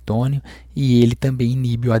pneu peritônio, e ele também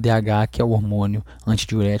inibe o ADH, que é o hormônio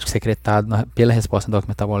antidiurético secretado pela resposta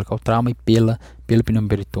endócrina metabólica ao trauma e pelo pneu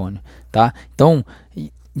peritônio, tá? Então,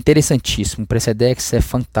 interessantíssimo, o Precedex é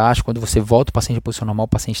fantástico. Quando você volta o paciente à posição normal, o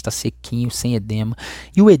paciente está sequinho, sem edema.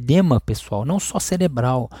 E o edema, pessoal, não só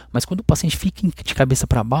cerebral, mas quando o paciente fica de cabeça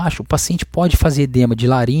para baixo, o paciente pode fazer edema de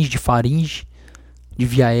laringe, de faringe, de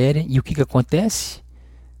via aérea. E o que acontece?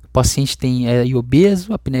 O paciente tem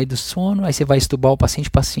obeso, apneia do sono, aí você vai estubar o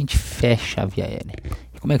paciente fecha a via aérea.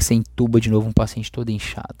 Como é que você entuba de novo um paciente todo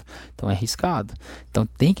inchado? Então é arriscado. Então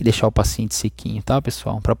tem que deixar o paciente sequinho, tá,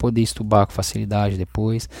 pessoal? Para poder estubar com facilidade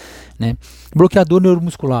depois, né? Bloqueador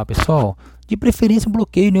neuromuscular, pessoal. De preferência um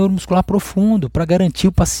bloqueio neuromuscular profundo para garantir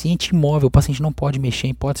o paciente imóvel. O paciente não pode mexer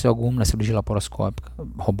em hipótese alguma na cirurgia laparoscópica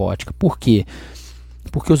robótica. Por quê?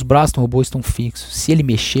 Porque os braços do robô estão fixos. Se ele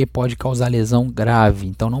mexer, pode causar lesão grave.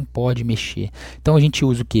 Então não pode mexer. Então a gente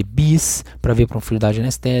usa o que? Bis para ver profundidade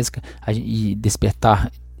anestésica e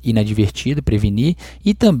despertar inadvertido, prevenir.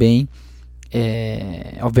 E também,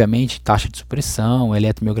 obviamente, taxa de supressão,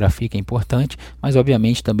 eletromiografia, que é importante. Mas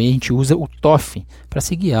obviamente também a gente usa o TOF para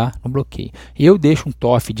se guiar no bloqueio. Eu deixo um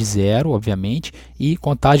TOF de 0, obviamente, e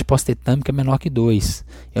contagem pós-tetâmica menor que 2.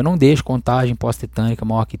 Eu não deixo contagem pós-tetânica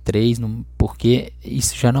maior que 3, porque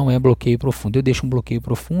isso já não é bloqueio profundo. Eu deixo um bloqueio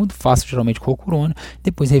profundo, faço geralmente com rocurônio,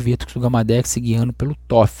 depois reverto com o Sugamadex, se guiando pelo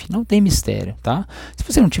TOF. Não tem mistério, tá? Se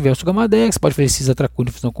você não tiver o Sugamadex, pode fazer cisatracuna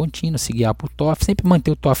de infusão contínua, se guiar por TOF, sempre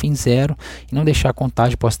manter o TOF em 0 e não deixar a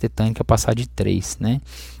contagem pós-tetânica passar de 3, né?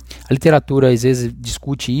 A literatura às vezes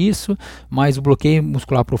discute isso, mas o bloqueio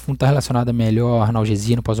muscular profundo está relacionado a melhor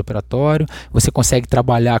analgesia no pós-operatório. Você consegue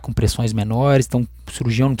trabalhar com pressões menores, então o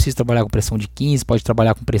cirurgião não precisa trabalhar com pressão de 15, pode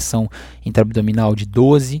trabalhar com pressão intraabdominal de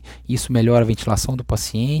 12, isso melhora a ventilação do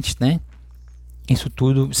paciente, né? Isso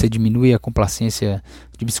tudo você diminui a complacência,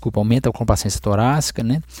 aumenta a complacência torácica,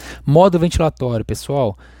 né? Modo ventilatório,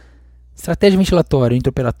 pessoal. Estratégia ventilatória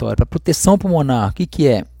intraoperatória para proteção pulmonar, o que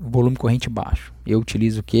é? Volume corrente baixo. Eu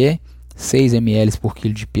utilizo o que? 6 ml por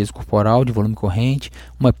quilo de peso corporal de volume corrente,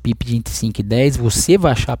 uma PIP de entre 5 e 10. Você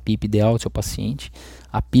vai achar a PIP ideal do seu paciente,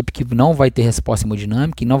 a PIP que não vai ter resposta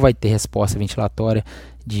hemodinâmica, que não vai ter resposta ventilatória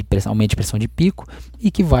de aumento de pressão de pico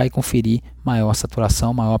e que vai conferir maior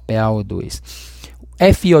saturação, maior PaO2.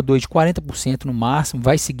 FiO2 de 40% no máximo,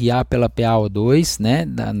 vai se guiar pela PaO2, né,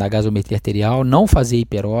 da gasometria arterial, não fazer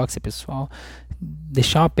hiperóxia, pessoal,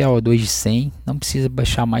 deixar uma PaO2 de 100, não precisa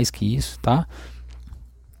baixar mais que isso, tá?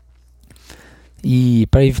 E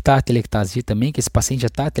para evitar a telectasia também, que esse paciente já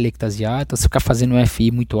está telectasiado, então se ficar fazendo um FI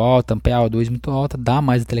muito alto, um PaO2 muito alta, dá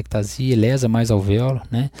mais a telectasia, lesa mais alvéolo,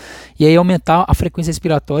 né? E aí aumentar a frequência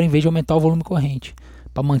respiratória em vez de aumentar o volume corrente,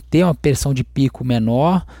 para manter uma pressão de pico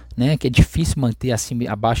menor, né, que é difícil manter assim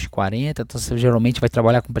abaixo de 40, então você geralmente vai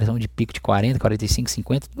trabalhar com pressão de pico de 40, 45,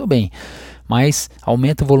 50, tudo bem, mas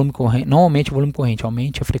aumenta o volume corrente, não aumente o volume corrente,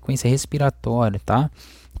 aumente a frequência respiratória, tá?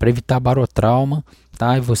 Para evitar barotrauma,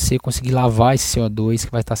 tá? E você conseguir lavar esse CO2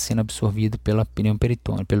 que vai estar sendo absorvido pelo pneu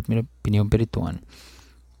peritônio.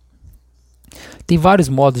 Tem vários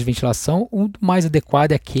modos de ventilação, o mais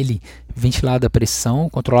adequado é aquele ventilado a pressão,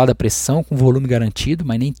 controlado a pressão com volume garantido,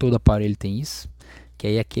 mas nem todo aparelho tem isso, que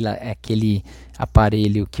aí é aquele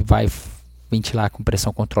aparelho que vai ventilar com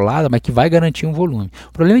pressão controlada, mas que vai garantir um volume.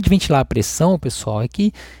 O problema de ventilar a pressão, pessoal, é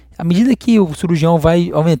que à medida que o cirurgião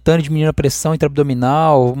vai aumentando e diminuindo a pressão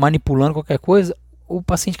intraabdominal, manipulando qualquer coisa, o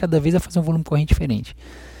paciente cada vez vai fazer um volume corrente diferente.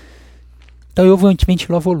 Então eu vou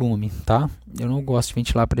ventilar volume, tá? Eu não gosto de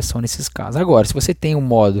ventilar a pressão nesses casos. Agora, se você tem um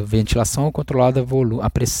modo ventilação controlada a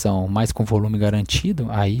pressão, mas com volume garantido,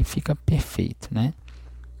 aí fica perfeito, né?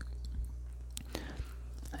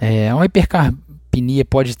 Uma hipercapnia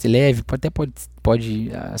pode ser leve,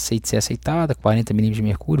 pode ser aceitada, 40 milímetros de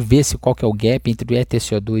mercúrio. Ver se qual que é o gap entre o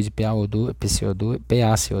EtCO2 e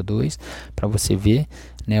PaCO2, para você ver,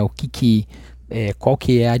 né, qual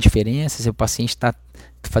que é a diferença, se o paciente está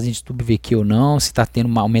fazendo estudo VQ ou não, se está tendo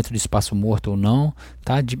um aumento do espaço morto ou não,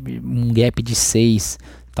 tá? Um gap de 6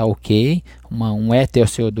 tá ok, um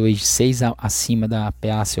EtCO2 de 6 acima da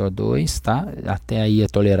PaCO2, tá? Até aí é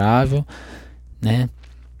tolerável, né?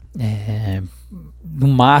 No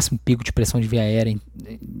máximo pico de pressão de via aérea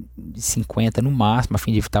de 50 no máximo, a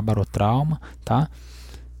fim de evitar barotrauma, tá?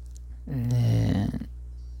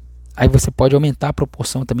 Aí você pode aumentar a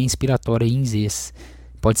proporção também inspiratória em esse.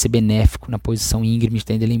 Pode ser benéfico na posição íngreme de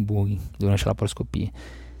Trendelenburg durante a laparoscopia.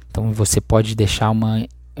 Então você pode deixar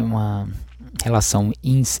uma relação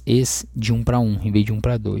ins-ex de 1 para 1 em vez de 1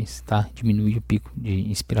 para 2, tá? Diminui o pico de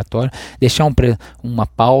inspiratório, deixar uma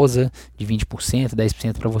pausa de 20%,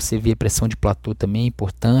 10% para você ver a pressão de platô também é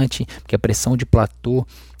importante, porque a pressão de platô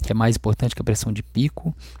é mais importante que a pressão de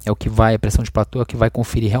pico, a pressão de platô é o que vai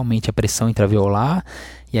conferir realmente a pressão intraveolar,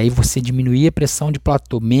 e aí você diminuir a pressão de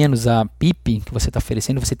platô menos a PIP que você está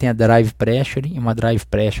oferecendo, você tem a drive pressure, e uma drive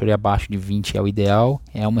pressure abaixo de 20 é o ideal,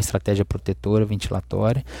 é uma estratégia protetora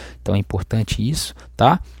ventilatória, então é importante isso,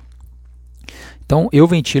 tá? Então eu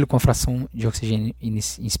ventilo com a fração de oxigênio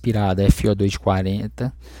inspirada FO2 de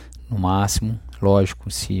 40 no máximo, lógico,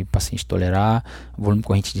 se o paciente tolerar, volume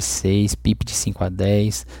corrente de 6, PIP de 5 a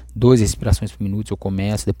 10, 12 respirações por minuto eu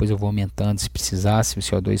começo, depois eu vou aumentando se precisar, se o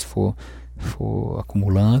CO2 for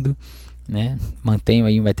acumulando, né? Mantenho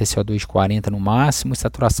aí um EtCO2 de 40 no máximo,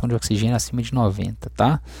 saturação de oxigênio acima de 90,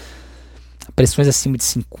 tá? Pressões acima de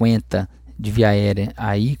 50 de via aérea,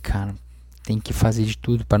 aí, cara, tem que fazer de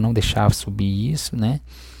tudo para não deixar subir isso, né?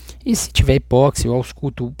 E se tiver hipóxia, eu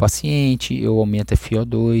ausculto o paciente, eu aumento a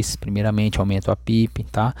FO2, primeiramente aumento a PIP,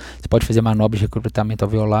 tá? Você pode fazer manobras de recrutamento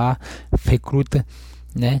alveolar,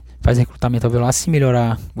 né? Faz recrutamento alveolar, se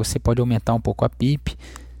melhorar, você pode aumentar um pouco a PIP.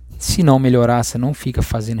 Se não melhorar, você não fica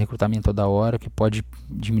fazendo recrutamento toda hora, que pode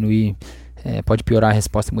diminuir, pode piorar a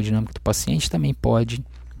resposta hemodinâmica do paciente, também pode,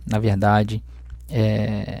 na verdade,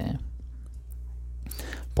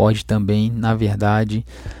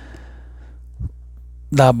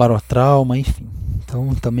 dar barotrauma, enfim.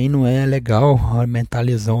 Então também não é legal aumentar a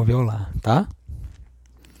lesão alveolar, tá?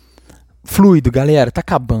 Fluido, galera, tá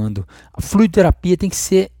acabando. A fluidoterapia tem que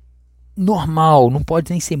ser normal, não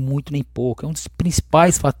pode nem ser muito nem pouco. É um dos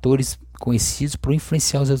principais fatores conhecidos para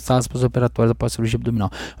influenciar os resultados pós-operatórios após a cirurgia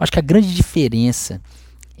abdominal. Eu acho que a grande diferença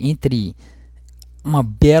entre uma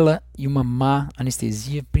bela e uma má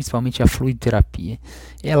anestesia, principalmente a fluidoterapia,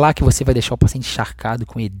 é lá que você vai deixar o paciente encharcado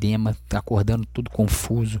com edema, acordando tudo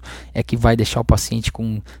confuso, é que vai deixar o paciente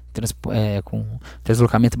com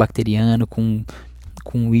deslocamento bacteriano, com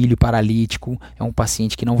o ilho paralítico, é um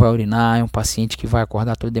paciente que não vai urinar, é um paciente que vai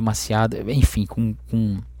acordar todo demasiado, enfim, com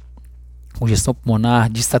congestão pulmonar,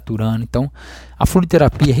 distaturando. Então, a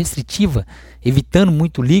fluidoterapia restritiva, evitando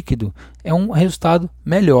muito líquido, é um resultado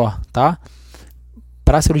melhor, tá?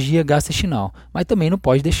 Para a cirurgia gastrointestinal, mas também não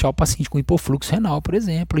pode deixar o paciente com hipofluxo renal, por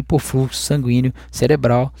exemplo, hipofluxo sanguíneo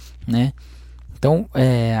cerebral, né? Então,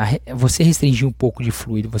 você restringir um pouco de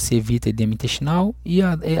fluido, você evita edema intestinal e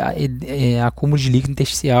acúmulo de líquido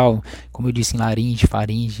intersticial, como eu disse, em laringe,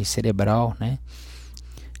 faringe, cerebral, né?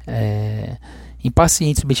 Em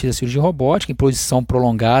pacientes submetidos à cirurgia robótica, em posição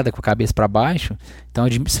prolongada, com a cabeça para baixo, então,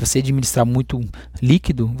 se você administrar muito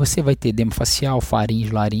líquido, você vai ter edema facial, faringe,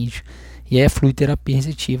 laringe, e a fluidoterapia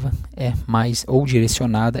restritiva é mais, ou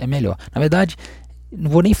direcionada, é melhor. Na verdade, não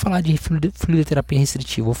vou nem falar de fluidoterapia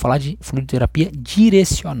restritiva, vou falar de fluidoterapia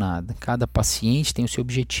direcionada. Cada paciente tem o seu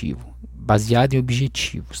objetivo, baseado em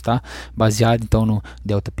objetivos, tá? Baseado então no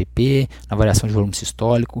delta pp, na variação de volume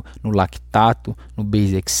sistólico, no lactato, no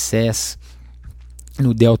base excess,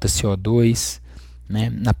 no delta CO2, né?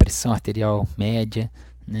 Na pressão arterial média,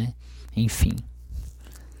 né? Enfim.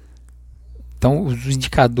 Então, os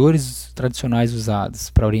indicadores tradicionais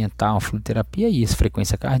usados para orientar uma fluidoterapia é isso,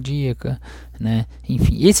 frequência cardíaca, né?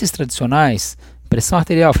 Enfim, esses tradicionais, pressão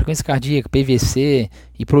arterial, frequência cardíaca, PVC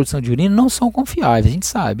e produção de urina não são confiáveis, a gente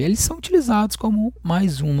sabe. Eles são utilizados como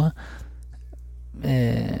mais uma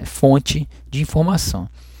fonte de informação.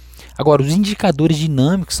 Agora, os indicadores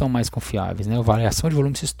dinâmicos são mais confiáveis, né? A variação de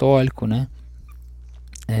volume sistólico, né?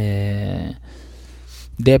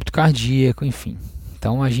 Débito cardíaco, enfim.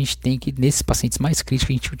 Então a gente tem que, nesses pacientes mais críticos,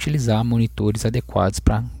 a gente utilizar monitores adequados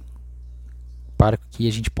para para que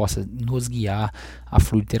a gente possa nos guiar à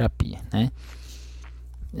fluidoterapia, né?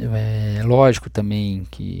 É lógico também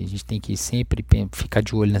que a gente tem que sempre ficar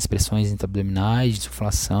de olho nas pressões intraabdominais, de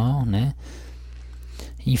insuflação, né?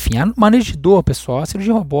 Enfim, a manejo de dor, pessoal, a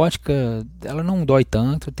cirurgia robótica, ela não dói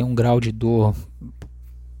tanto, tem um grau de dor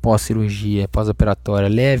pós-cirurgia, pós-operatória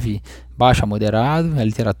leve, baixo a moderado, a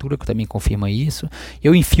literatura que também confirma isso.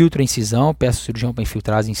 Eu infiltro a incisão, peço ao cirurgião para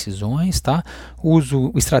infiltrar as incisões, tá?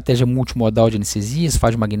 Uso estratégia multimodal de anestesia,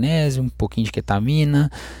 sulfato de magnésio, um pouquinho de ketamina,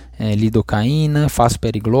 lidocaína, faço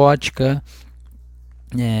periglótica,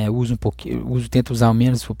 tento usar o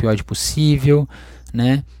menos opioide possível,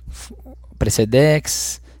 né?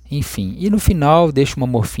 Precedex, enfim. E no final deixo uma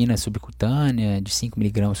morfina subcutânea, de 5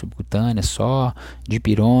 mg subcutânea só,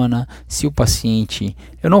 dipirona. Se o paciente...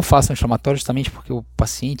 Eu não faço anti-inflamatório justamente porque o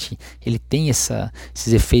paciente ele tem esses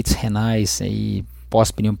efeitos renais aí,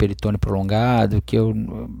 pós-pneumo peritônio prolongado, que eu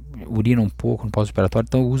urino um pouco no pós-operatório,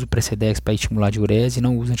 então eu uso Precedex para estimular a diurese e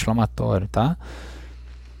não uso anti-inflamatório, tá?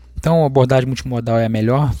 Então a abordagem multimodal é a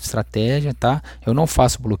melhor estratégia, tá? Eu não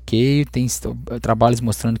faço bloqueio, tem trabalhos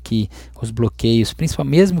mostrando que os bloqueios,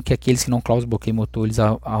 principalmente mesmo que aqueles que não causam bloqueio motor, eles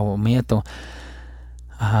aumentam,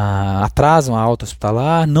 atrasam a alta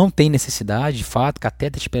hospitalar, não tem necessidade, de fato,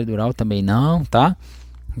 catéter epidural também não, tá?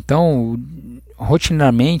 Então,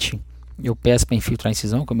 rotineiramente, eu peço para infiltrar a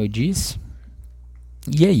incisão, como eu disse,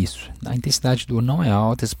 e é isso. A intensidade de dor não é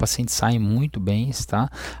alta, esses pacientes saem muito bem, tá?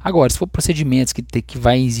 Agora, se for procedimentos que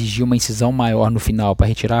vai exigir uma incisão maior no final para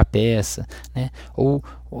retirar a peça, né? Ou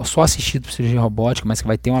só assistido por cirurgia robótica, mas que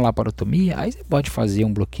vai ter uma laparotomia, aí você pode fazer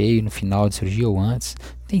um bloqueio no final de cirurgia ou antes.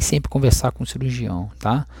 Tem sempre que conversar com o cirurgião,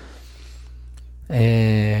 tá?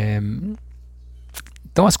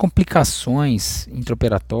 Então as complicações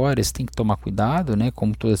intraoperatórias tem que tomar cuidado, né,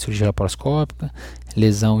 como toda cirurgia laparoscópica,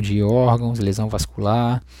 lesão de órgãos, lesão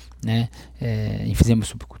vascular, né, enfisema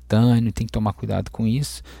subcutâneo, tem que tomar cuidado com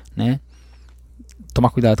isso, né, tomar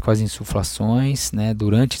cuidado com as insuflações, né,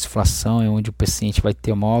 durante a insuflação é onde o paciente vai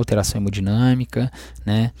ter uma alteração hemodinâmica,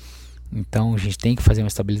 né. Então a gente tem que fazer uma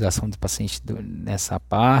estabilização do paciente nessa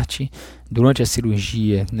parte. Durante a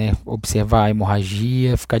cirurgia, né, observar a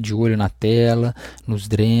hemorragia, ficar de olho na tela, nos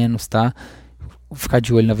drenos, tá? Ficar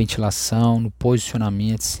de olho na ventilação, no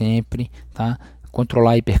posicionamento sempre, tá?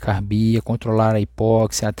 Controlar a hipercarbia, controlar a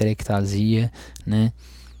hipóxia, a atelectasia, né?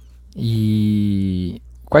 E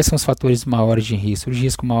quais são os fatores maiores de risco?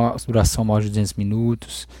 Cirurgias com duração maior de 200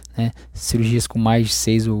 minutos, né? Cirurgias com mais de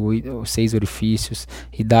 6 orifícios,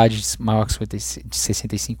 idades maior que de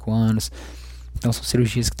 65 anos. Então são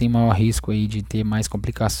cirurgias que têm maior risco aí de ter mais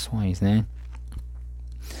complicações, né?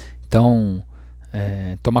 Então,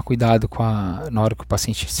 tomar cuidado na hora que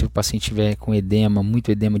se o paciente tiver com edema,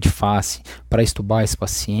 muito edema de face, para estubar esses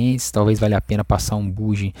pacientes, talvez valha a pena passar um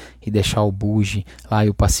buge e deixar o buge lá e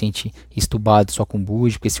o paciente estubado só com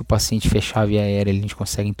buge, porque se o paciente fechar a via aérea, a gente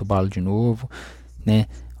consegue entubá-lo de novo, né?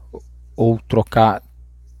 Ou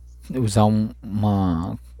usar um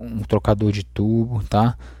trocador de tubo,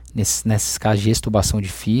 tá? Nesses casos de extubação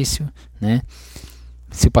difícil, né?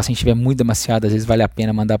 Se o paciente tiver muito demasiado, às vezes vale a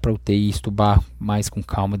pena mandar para UTI e estubar mais com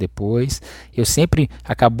calma depois. Eu sempre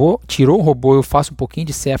tirou o robô, eu faço um pouquinho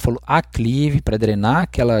de céfalo aclive para drenar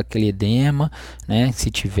aquele edema, né?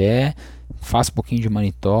 Se tiver, faço um pouquinho de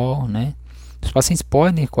manitol, né? Os pacientes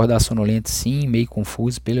podem acordar sonolentos sim, meio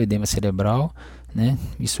confusos pelo edema cerebral, né?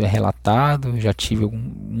 Isso é relatado, já tive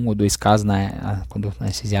um ou dois casos quando eu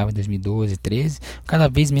anestesiava em 2012, 2013, cada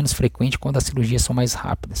vez menos frequente quando as cirurgias são mais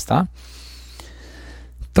rápidas, tá?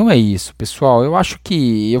 Então é isso, pessoal. Eu acho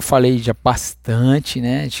que eu falei já bastante,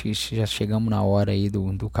 né? Já chegamos na hora aí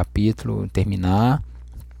do capítulo terminar.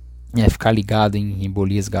 Ficar ligado em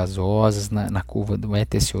embolias gasosas, na curva do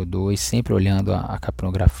ETCO2, sempre olhando a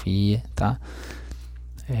capnografia, tá?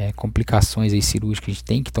 Complicações aí cirúrgicas, a gente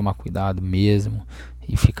tem que tomar cuidado mesmo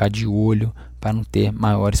e ficar de olho para não ter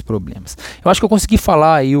maiores problemas. Eu acho que eu consegui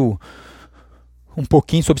falar aí um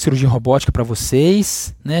pouquinho sobre cirurgia robótica para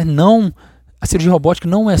vocês, né? A cirurgia robótica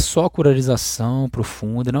não é só curarização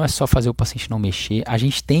profunda, não é só fazer o paciente não mexer. A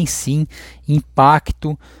gente tem sim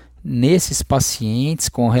impacto nesses pacientes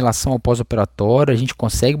com relação ao pós-operatório. A gente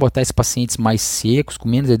consegue botar esses pacientes mais secos, com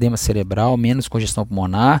menos edema cerebral, menos congestão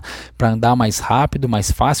pulmonar, para andar mais rápido,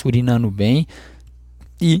 mais fácil, urinando bem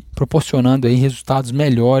e proporcionando aí resultados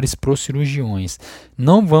melhores para os cirurgiões.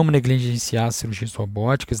 Não vamos negligenciar as cirurgias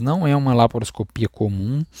robóticas, não é uma laparoscopia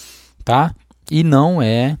comum, tá? E não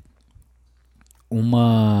é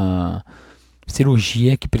uma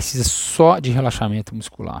cirurgia que precisa só de relaxamento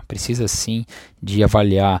muscular. Precisa sim de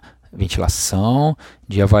avaliar ventilação,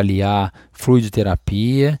 de avaliar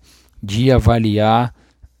fluidoterapia, de avaliar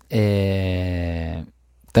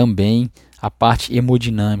também a parte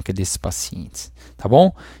hemodinâmica desses pacientes, tá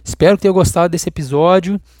bom? Espero que tenham gostado desse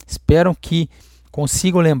episódio, espero que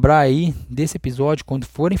consigam lembrar aí desse episódio quando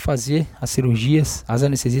forem fazer as cirurgias, as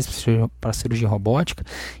anestesias para cirurgia robótica.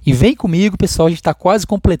 E vem comigo, pessoal, a gente está quase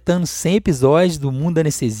completando 100 episódios do Mundo da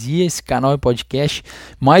Anestesia, esse canal e podcast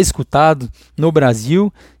mais escutado no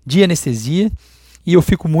Brasil de anestesia. E eu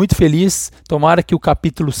fico muito feliz, tomara que o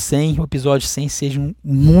capítulo 100, o episódio 100 seja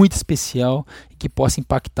muito especial e que possa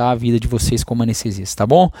impactar a vida de vocês como anestesistas, tá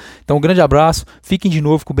bom? Então um grande abraço, fiquem de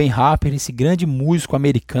novo com o Ben Harper, esse grande músico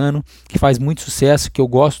americano que faz muito sucesso, que eu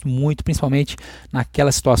gosto muito, principalmente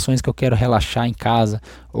naquelas situações que eu quero relaxar em casa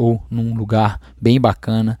ou num lugar bem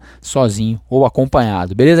bacana, sozinho ou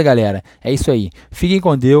acompanhado. Beleza, galera? É isso aí. Fiquem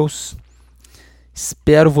com Deus.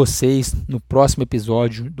 Espero vocês no próximo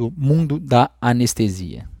episódio do Mundo da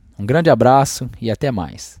Anestesia. Um grande abraço e até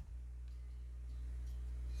mais.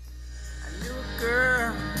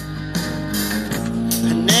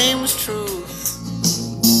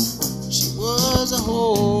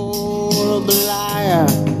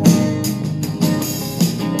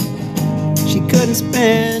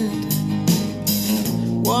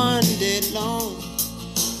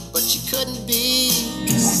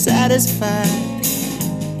 Satisfied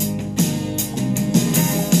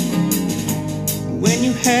when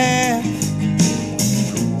you have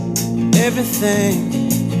everything,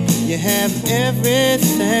 you have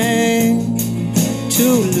everything to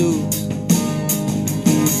lose.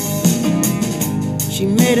 She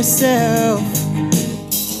made herself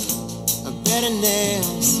a bed of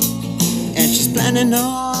nails, and she's planning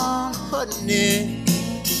on putting it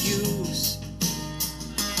to use.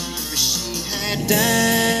 But she had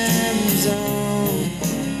diamonds on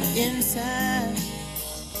inside.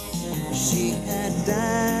 She had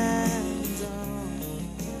diamonds on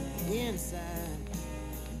inside.